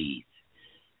communities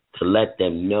to let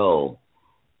them know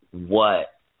what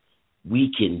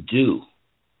we can do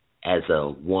as a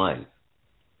one.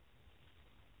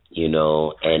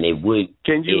 And it would.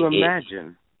 Can you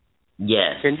imagine?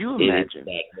 Yes. Can you imagine?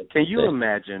 Can you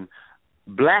imagine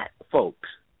black folks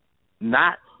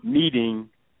not needing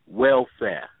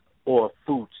welfare or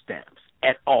food stamps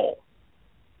at all?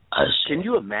 Can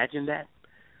you imagine that?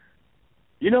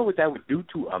 You know what that would do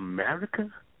to America?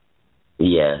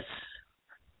 Yes.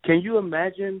 Can you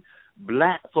imagine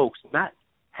black folks not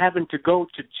having to go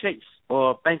to Chase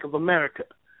or Bank of America?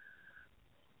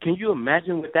 Can you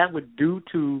imagine what that would do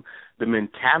to the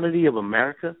mentality of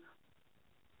America?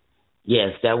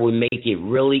 Yes, that would make it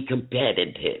really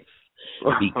competitive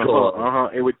because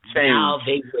it would change now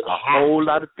they would a whole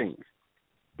lot of things.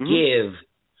 Give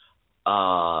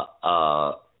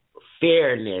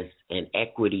fairness and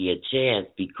equity a chance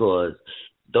because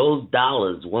those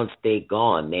dollars, once they're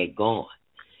gone, they're gone.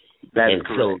 That's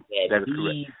correct. So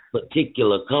these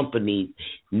particular companies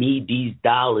need these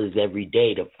dollars every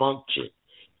day to function.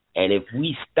 And if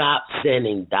we stop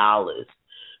sending dollars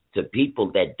to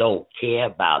people that don't care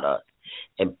about us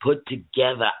and put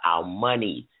together our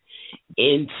money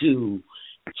into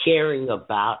caring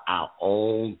about our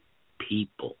own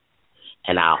people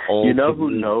and our own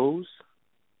community.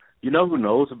 You know who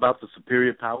knows about the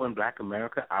superior power in black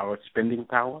America, our spending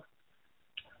power?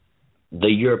 The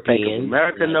Europeans. Bank of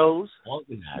America knows.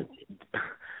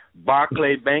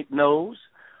 Barclay Bank knows.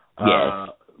 Yes.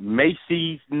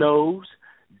 Macy's knows.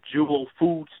 Jewel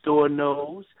Food Store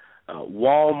knows.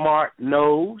 Walmart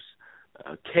knows.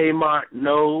 Kmart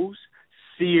knows.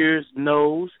 Sears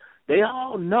knows. They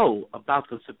all know about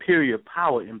the superior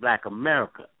power in black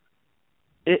America.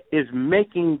 It is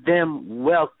making them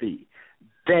wealthy.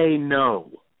 They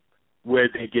know where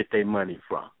they get their money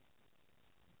from.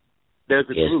 There's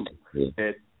a group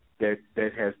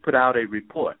that has put out a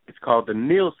report. It's called the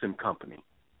Nielsen Company.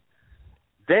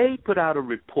 They put out a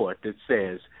report that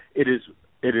says it is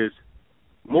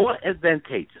more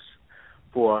advantageous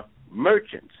for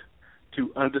merchants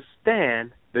to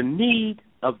understand the need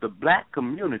of the black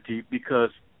community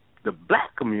because the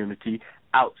black community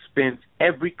outspends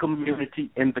every community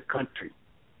in the country.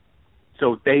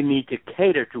 So they need to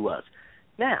cater to us.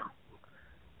 Now,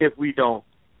 if we don't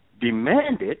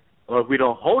demand it or if we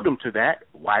don't hold them to that,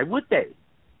 why would they?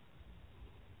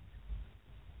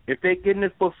 If they're getting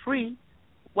it for free,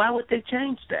 why would they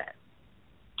change that?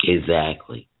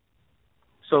 Exactly.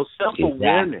 So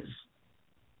self-awareness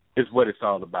is what it's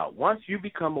all about. Once you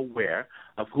become aware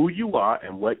of who you are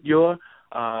and what your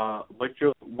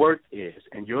worth is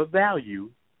and your value,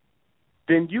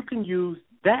 then you can use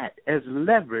that as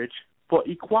leverage for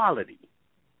equality,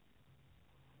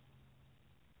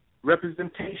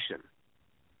 representation,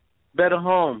 better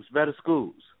homes, better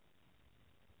schools,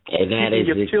 and that is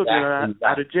your children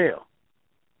out of jail.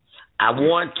 I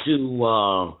want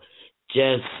to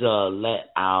just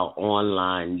let our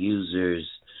online users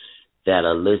that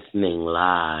are listening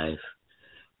live,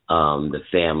 the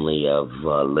family of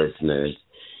listeners,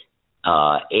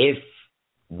 if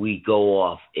we go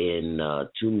off in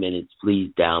 2 minutes,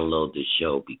 please download the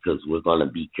show because we're going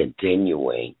to be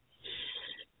continuing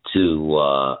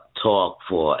to talk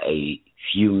for a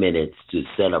few minutes to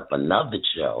set up another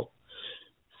show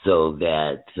so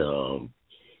that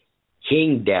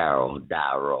King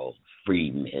Daro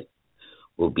Freeman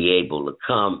will be able to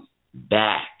come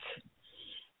back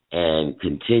and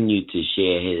continue to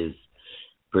share his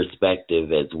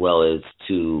perspective as well as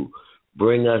to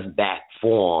bring us back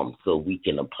form so we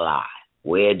can apply.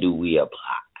 Where do we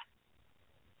apply?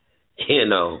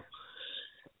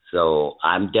 So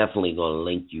I'm definitely going to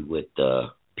link you with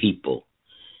the people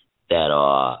that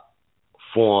are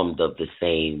formed of the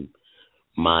same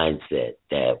mindset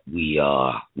that we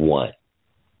are one.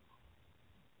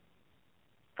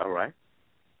 All right.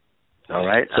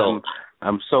 So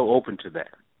I'm so open to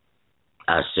that.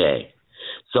 I say.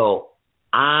 So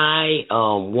I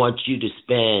want you to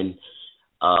spend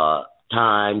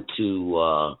time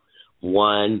to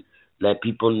one, let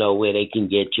people know where they can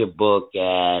get your book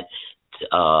at,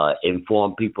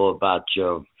 inform people about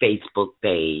your Facebook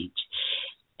page,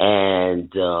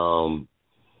 and how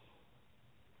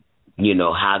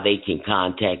they can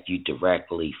contact you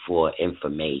directly for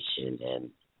information. And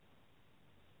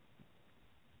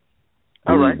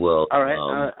all right.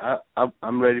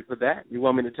 I'm ready for that. You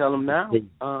want me to tell them now?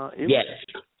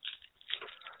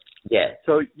 Yes.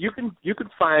 So you can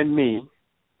find me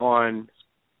on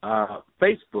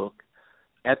Facebook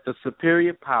at the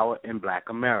Superior Power in Black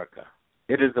America.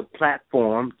 It is a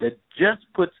platform that just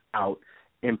puts out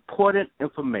important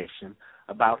information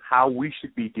about how we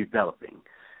should be developing.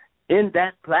 In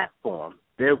that platform,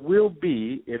 there will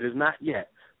be, it is not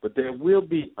yet, but there will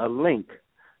be a link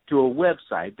to a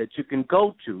website that you can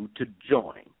go to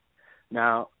join.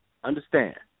 Now,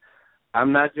 understand,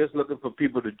 I'm not just looking for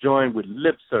people to join with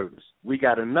lip service. We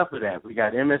got enough of that. We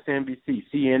got MSNBC,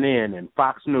 CNN, and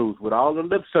Fox News with all the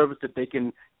lip service that they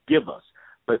can give us.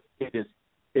 But it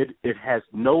has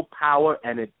no power,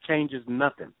 and it changes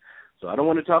nothing. So I don't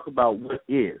want to talk about what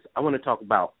is. I want to talk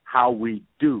about how we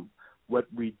do what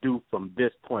we do from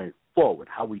this point forward,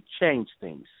 how we change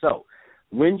things. So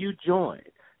when you join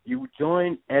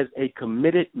as a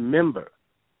committed member.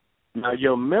 Now,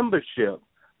 your membership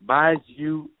buys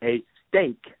you a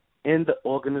stake in the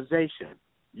organization.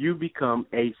 You become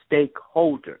a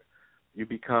stakeholder. You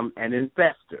become an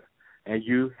investor, and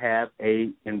you have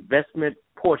a investment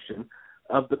portion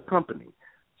of the company.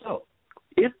 So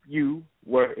if you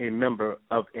were a member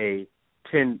of a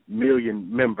 10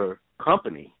 million member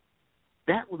company,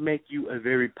 that would make you a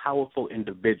very powerful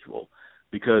individual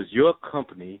because your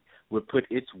company would put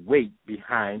its weight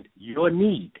behind your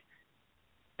need.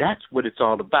 That's what it's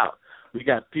all about. We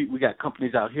got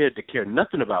companies out here that care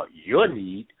nothing about your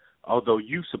need, although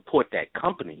you support that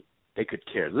company, they could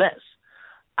care less.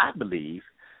 I believe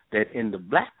that in the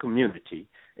black community,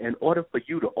 in order for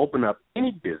you to open up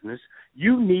any business,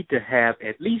 you need to have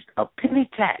at least a penny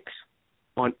tax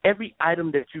on every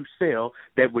item that you sell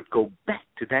that would go back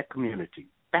to that community,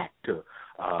 back to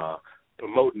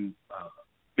promoting,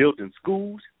 building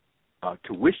schools,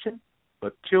 tuition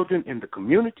for children in the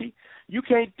community. You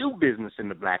can't do business in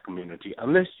the black community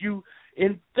unless you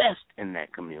invest in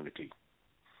that community.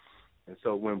 And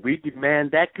so when we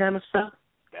demand that kind of stuff,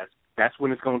 that's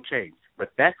when it's going to change.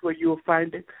 But that's where you'll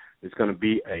find it. It's going to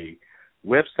be a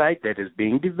website that is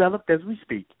being developed as we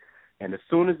speak. And as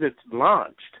soon as it's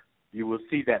launched, you will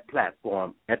see that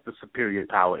platform at the Superior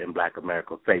Power in Black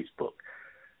America Facebook.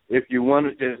 If you want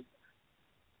to just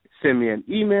send me an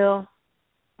email,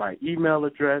 my email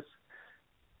address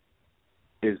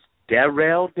is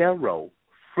Darrell Daro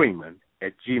Freeman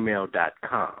at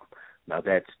gmail.com. Now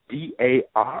that's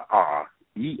DarrellDarofr,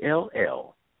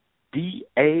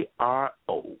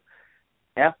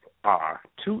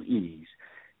 2 E's,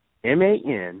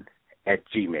 MAN at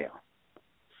Gmail.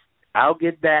 I'll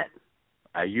get that.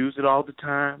 I use it all the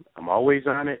time. I'm always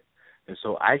on it. And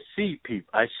so I see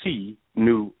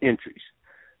new entries.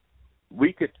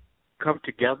 We could come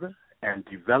together and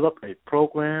develop a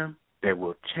program that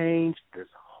will change this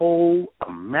whole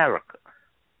America.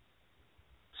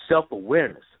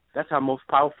 Self-awareness, that's our most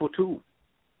powerful tool.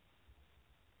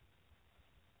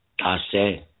 I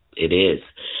say it is.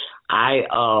 I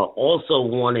also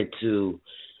wanted to,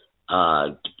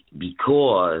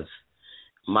 because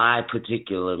my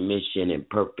particular mission and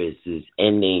purpose is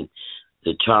ending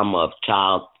the trauma of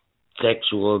child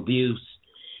sexual abuse,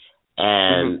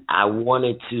 and I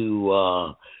wanted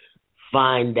to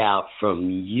find out from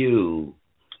you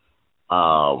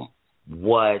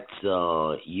what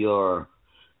your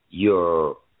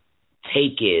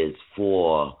take is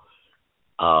for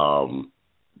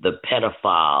the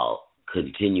pedophile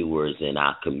continuers in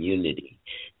our community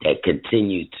that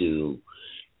continue to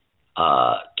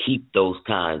keep those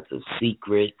kinds of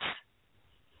secrets,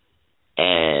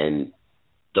 and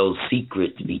those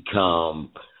secrets become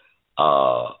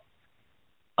a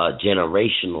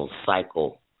generational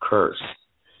cycle curse,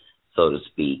 so to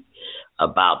speak,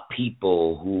 about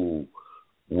people who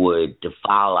would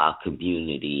defile our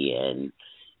community and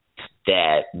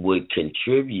that would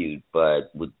contribute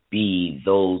but would be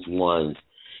those ones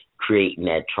creating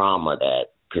that trauma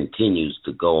that continues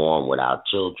to go on with our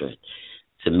children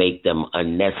to make them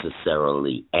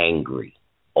unnecessarily angry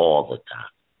all the time.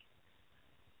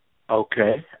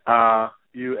 Okay.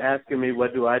 You asking me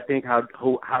what do I think? How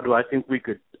do I think we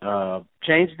could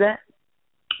change that?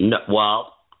 No,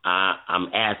 well,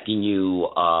 I'm asking you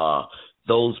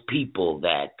those people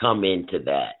that come into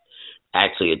that.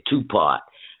 Actually, a two-part.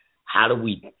 How do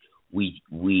we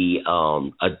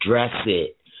address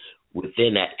it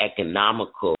within an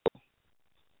economical,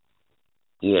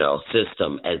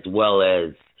 system, as well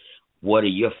as what are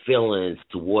your feelings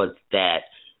towards that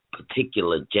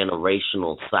particular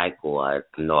generational cycle? I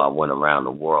know I went around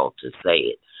the world to say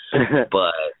it,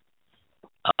 but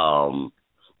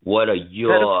what are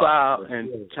your... Pedophile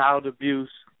and child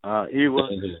abuse, Ewa,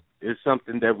 is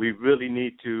something that we really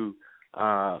need to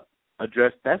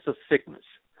address. That's a sickness.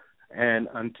 And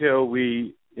until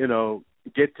we,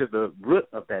 get to the root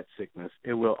of that sickness,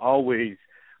 we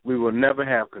will never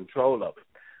have control of it.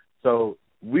 So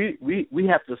we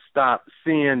have to stop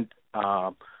seeing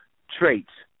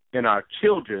traits in our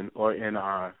children or in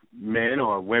our men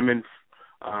or women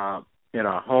in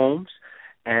our homes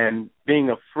and being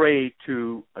afraid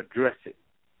to address it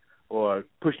or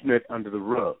pushing it under the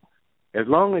rug. As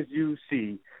long as you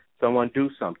see someone do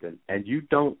something and you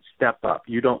don't step up,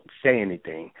 you don't say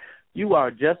anything, you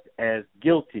are just as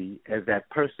guilty as that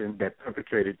person that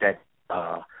perpetrated that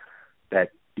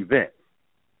event.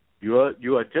 You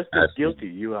are just as guilty.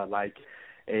 You are like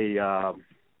you're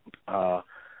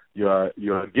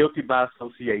guilty by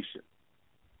association.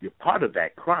 You're part of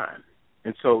that crime,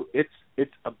 and so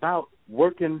it's about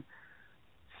working,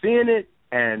 seeing it,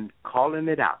 and calling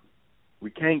it out. We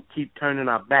can't keep turning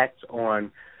our backs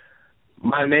on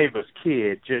my neighbor's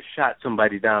kid just shot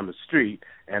somebody down the street,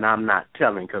 and I'm not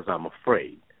telling because I'm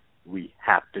afraid. We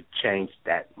have to change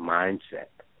that mindset.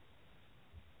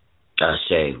 I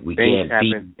say we Things can't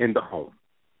happen in the home.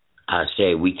 I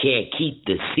say we can't keep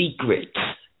the secrets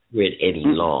any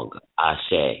longer. I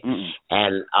say,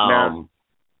 and now,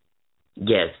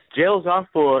 yes, jails are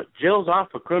for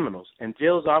criminals, and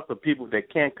jails are for people that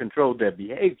can't control their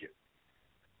behavior.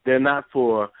 They're not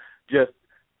for just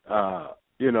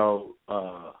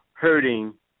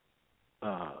hurting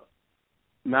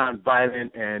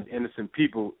nonviolent and innocent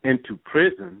people into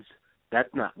prisons.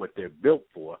 That's not what they're built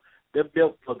for. They're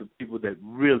built for the people that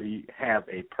really have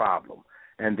a problem,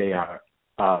 and they are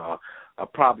a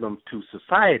problem to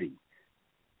society.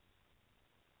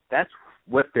 That's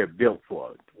what they're built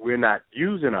for. We're not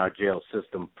using our jail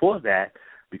system for that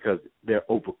because they're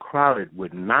overcrowded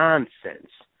with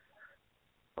nonsense.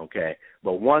 Okay?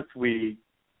 But once we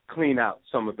clean out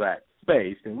some of that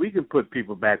space and we can put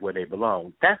people back where they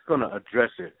belong, that's going to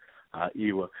address it,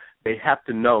 Ewa. They have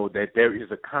to know that there is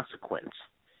a consequence,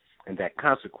 and that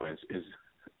consequence is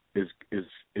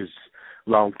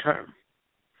long term.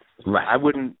 Right. I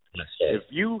wouldn't. If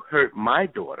you hurt my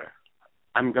daughter,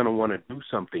 I'm going to want to do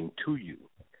something to you.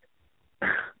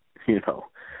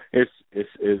 It's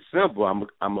simple. I'm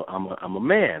a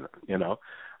man.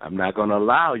 I'm not going to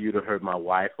allow you to hurt my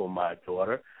wife or my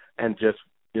daughter and just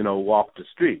walk the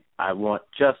street. I want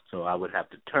justice, so I would have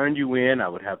to turn you in. I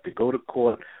would have to go to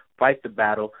court, fight the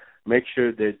battle, make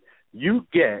sure that you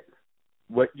get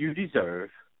what you deserve,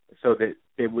 so that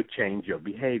it would change your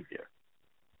behavior.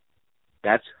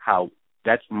 That's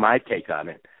my take on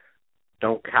it.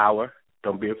 Don't cower,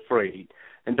 don't be afraid,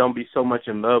 and don't be so much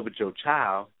in love with your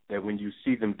child that when you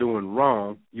see them doing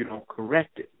wrong, you don't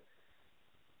correct it.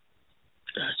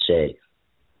 That's it.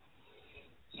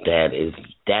 That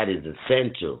is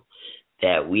essential,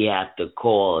 that we have to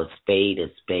call a spade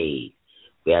a spade.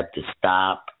 We have to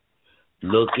stop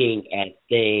looking at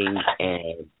things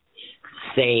and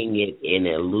saying it in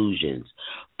illusions.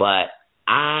 But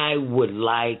I would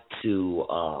like to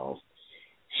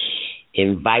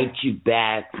invite you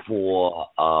back for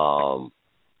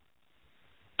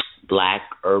Black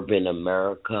Urban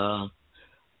America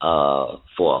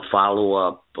for a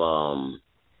follow-up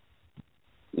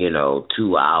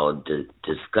 2-hour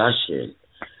discussion,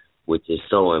 which is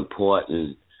so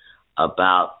important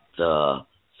about the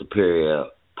superior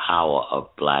power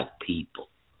of Black people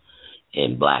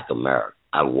in Black America.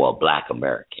 Black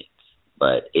Americans.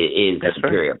 But it is the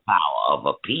superior power of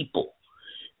a people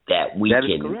that we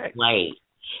can claim.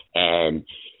 And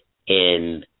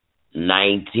in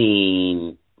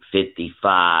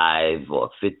 1955 or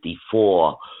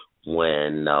 54,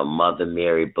 when Mother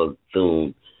Mary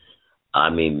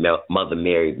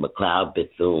McLeod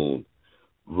Bethune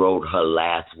wrote her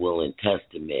last will and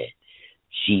testament,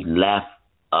 she left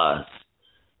us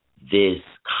this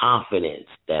confidence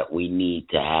that we need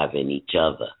to have in each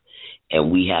other,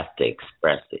 and we have to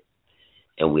express it,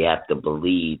 and we have to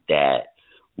believe that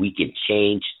we can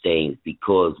change things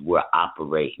because we're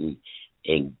operating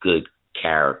in good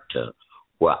character.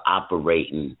 We're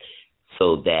operating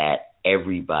so that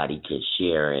everybody can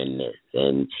share in this,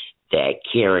 and that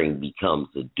caring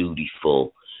becomes a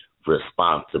dutiful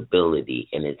responsibility,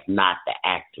 and it's not the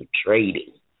act of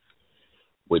trading,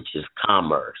 which is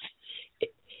commerce.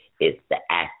 It's the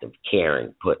act of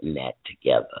caring, putting that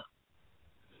together.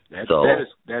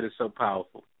 That is so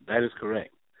powerful. That is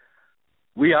correct.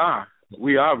 We are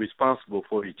responsible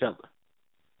for each other.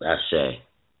 I say.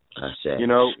 In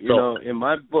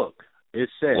my book, it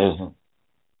says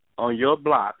on your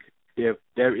block, if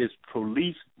there is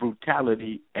police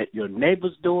brutality at your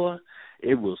neighbor's door,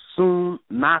 it will soon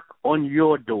knock on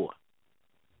your door.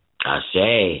 I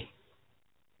say.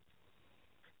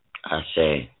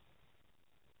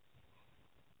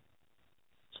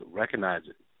 So recognize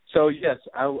it. So, yes,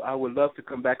 I would love to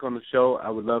come back on the show. I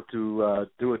would love to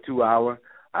do a 2-hour.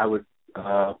 I would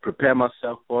prepare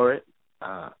myself for it.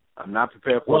 I'm not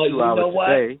prepared for 2 hours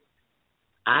today.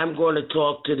 I'm going to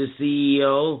talk to the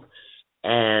CEO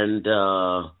and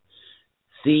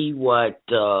see what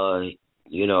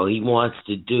he wants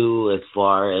to do as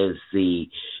far as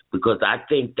because I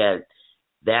think that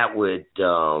that would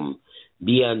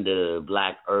be under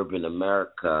Black Urban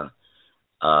America,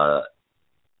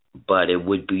 but it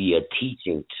would be a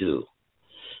teaching too.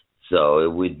 So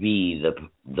it would be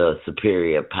the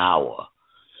superior power.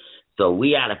 So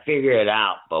we got to figure it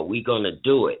out, but we're going to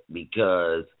do it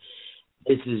because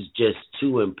this is just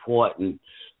too important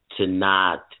to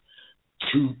not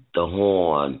toot the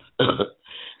horn,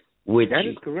 which that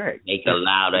is correct. Make a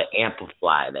louder,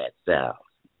 amplify that sound.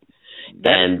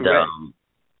 That is correct.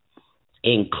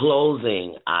 In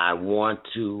closing, I want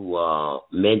to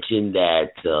mention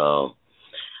that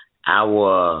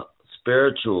our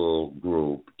spiritual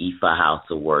group, Ifa House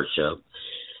of Worship,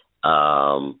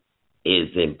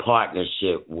 is in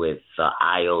partnership with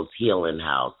IO's Healing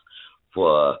House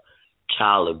for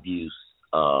child abuse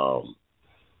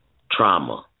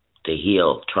trauma, to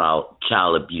heal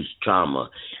child abuse trauma.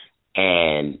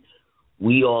 And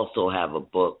we also have a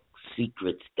book,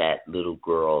 Secrets That Little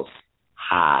Girls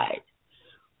Hide,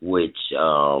 which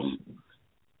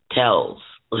tells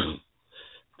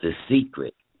the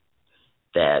secret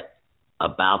that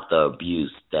about the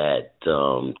abuse that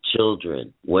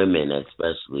children, women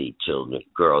especially children,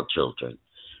 girl children,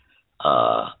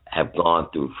 have gone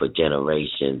through for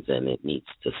generations, and it needs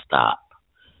to stop.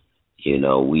 You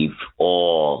know, we've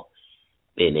all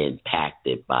been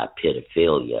impacted by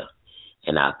pedophilia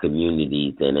in our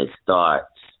communities, and it starts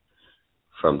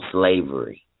from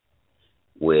slavery,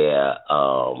 where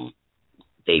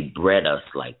they bred us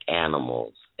like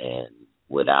animals and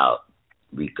without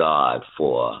regard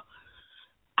for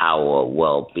our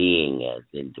well-being as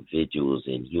individuals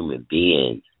and human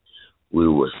beings. We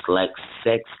were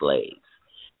sex slaves,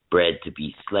 bred to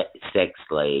be sex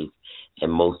slaves,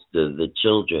 and most of the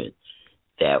children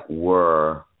that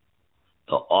were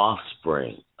the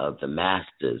offspring of the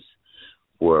masters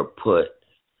were put,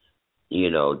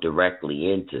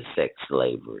 directly into sex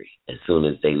slavery as soon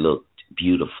as they looked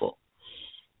beautiful.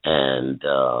 And,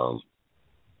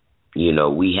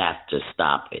 we have to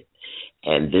stop it.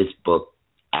 And this book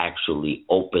actually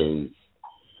opens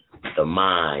the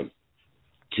mind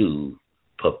to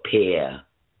prepare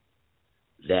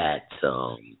that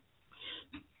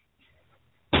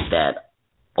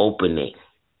opening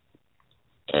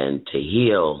and to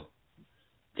heal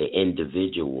the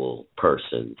individual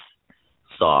person's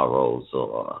sorrows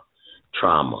or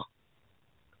trauma.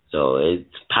 So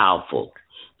it's powerful,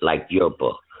 like your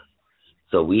book.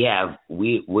 So we're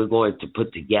going to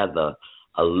put together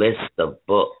a list of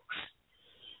books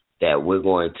that we're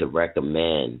going to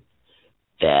recommend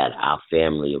that our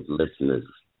family of listeners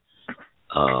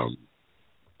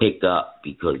pick up,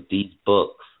 because these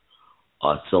books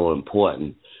are so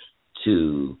important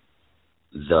to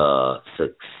the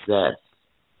success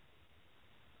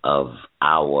of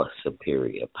our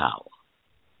superior power.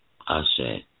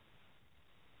 Ashe.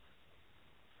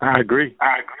 I agree.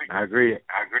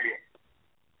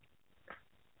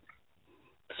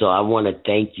 So I want to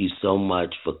thank you so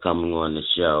much for coming on the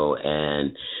show,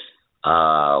 and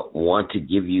want to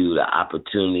give you the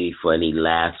opportunity for any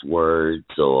last words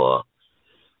or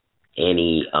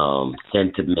any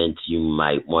sentiments you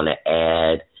might want to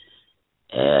add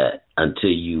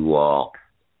until you are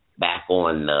back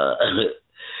on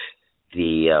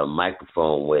the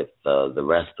microphone with the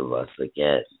rest of us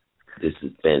again. This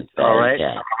has been fantastic. All right.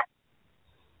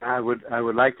 I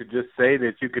would like to just say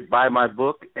that you could buy my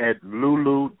book at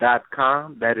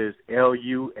lulu.com. That is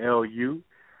LULU.com.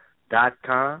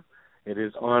 It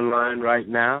is online right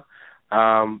now.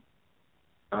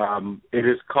 It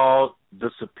is called The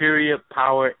Superior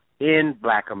Power in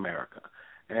Black America.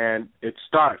 And it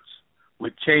starts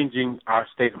with changing our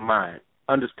state of mind,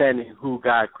 understanding who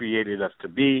God created us to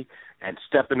be, and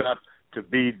stepping up to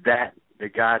be that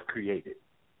God created.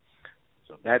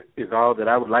 So that is all that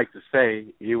I would like to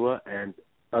say, Iwa. And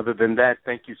other than that,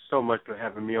 thank you so much for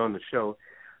having me on the show.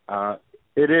 I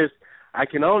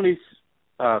can only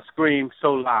scream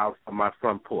so loud from my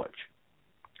front porch.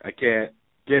 I can't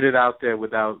get it out there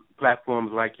without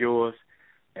platforms like yours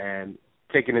and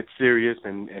taking it serious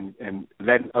and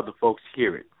letting other folks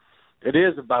hear it. It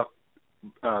is about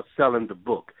selling the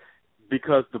book,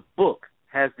 because the book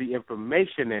has the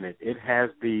information in it. It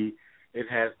has the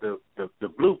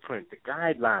blueprint, the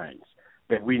guidelines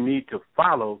that we need to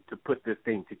follow to put this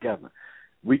thing together.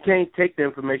 We can't take the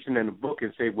information in the book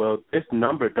and say, well, this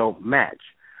number don't match.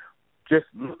 Just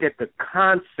look at the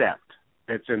concept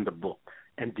that's in the book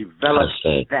and develop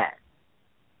that.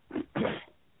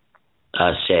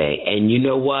 Ashe. And you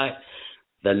know what?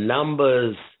 The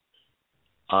numbers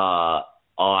are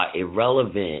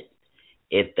irrelevant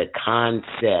if the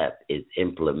concept is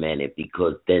implemented,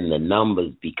 because then the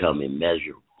numbers become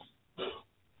immeasurable.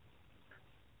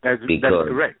 That's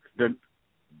correct.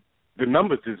 The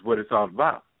numbers is what it's all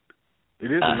about.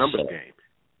 It is a numbers game.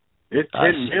 It's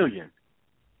 10 million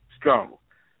strong.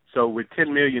 So with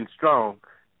 10 million strong,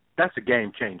 that's a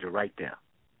game changer right there.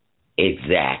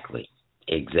 Exactly.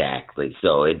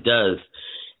 So it does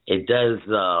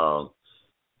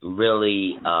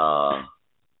really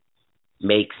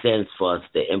make sense for us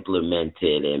to implement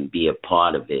it and be a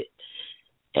part of it.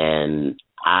 And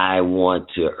I want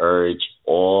to urge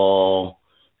all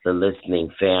the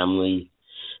listening family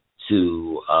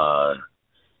to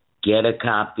get a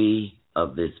copy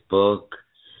of this book,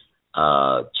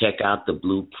 check out the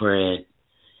blueprint,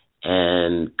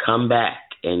 and come back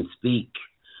and speak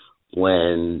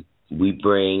when we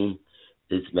bring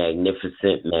this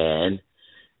magnificent man,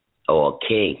 or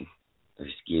king,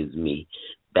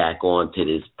 back onto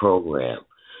this program.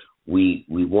 We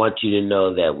want you to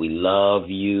know that we love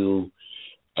you,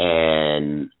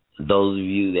 and those of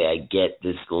you that get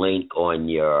this link on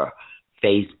your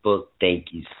Facebook,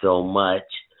 thank you so much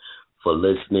for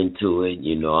listening to it.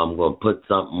 You know, I'm going to put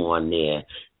something on there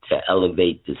to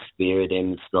elevate the spirit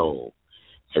and the soul,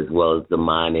 as well as the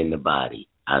mind and the body,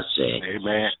 I say.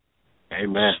 Amen.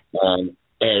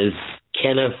 As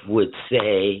Kenneth would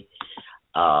say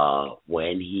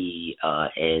when he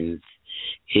ends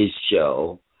his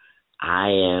show, I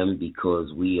am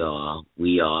because we are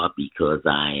because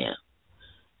I am.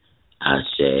 I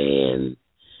say, and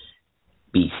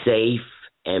be safe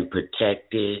and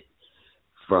protected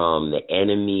from the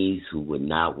enemies who would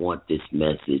not want this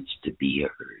message to be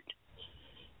heard.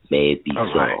 May it be so.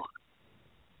 Right.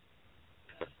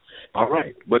 All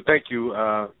right. Well, thank you,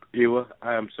 Iwa.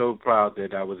 I am so proud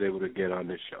that I was able to get on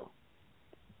this show.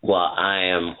 Well, I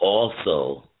am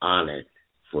also honored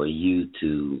for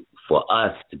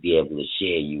us to be able to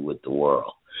share you with the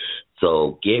world.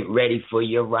 So get ready for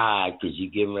your ride, because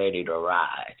you're getting ready to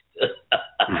ride.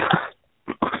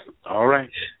 All right.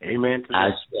 Amen to that.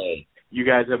 I say. You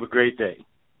guys have a great day.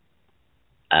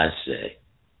 I say.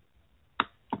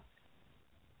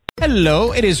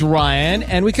 Hello, it is Ryan,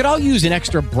 and we could all use an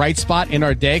extra bright spot in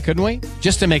our day, couldn't we?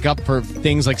 Just to make up for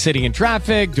things like sitting in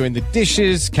traffic, doing the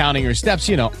dishes, counting your steps,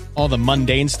 all the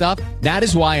mundane stuff. That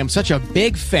is why I'm such a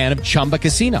big fan of Chumba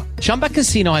Casino. Chumba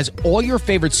Casino has all your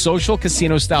favorite social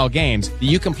casino-style games that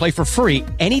you can play for free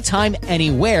anytime,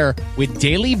 anywhere with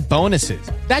daily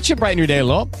bonuses. That should brighten your day a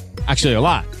little. Actually, a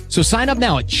lot. So sign up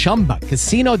now at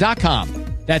ChumbaCasino.com.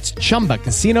 That's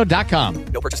ChumbaCasino.com.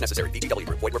 No purchase necessary. VGW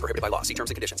Group. Void where prohibited by law. See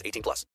terms and conditions. 18+.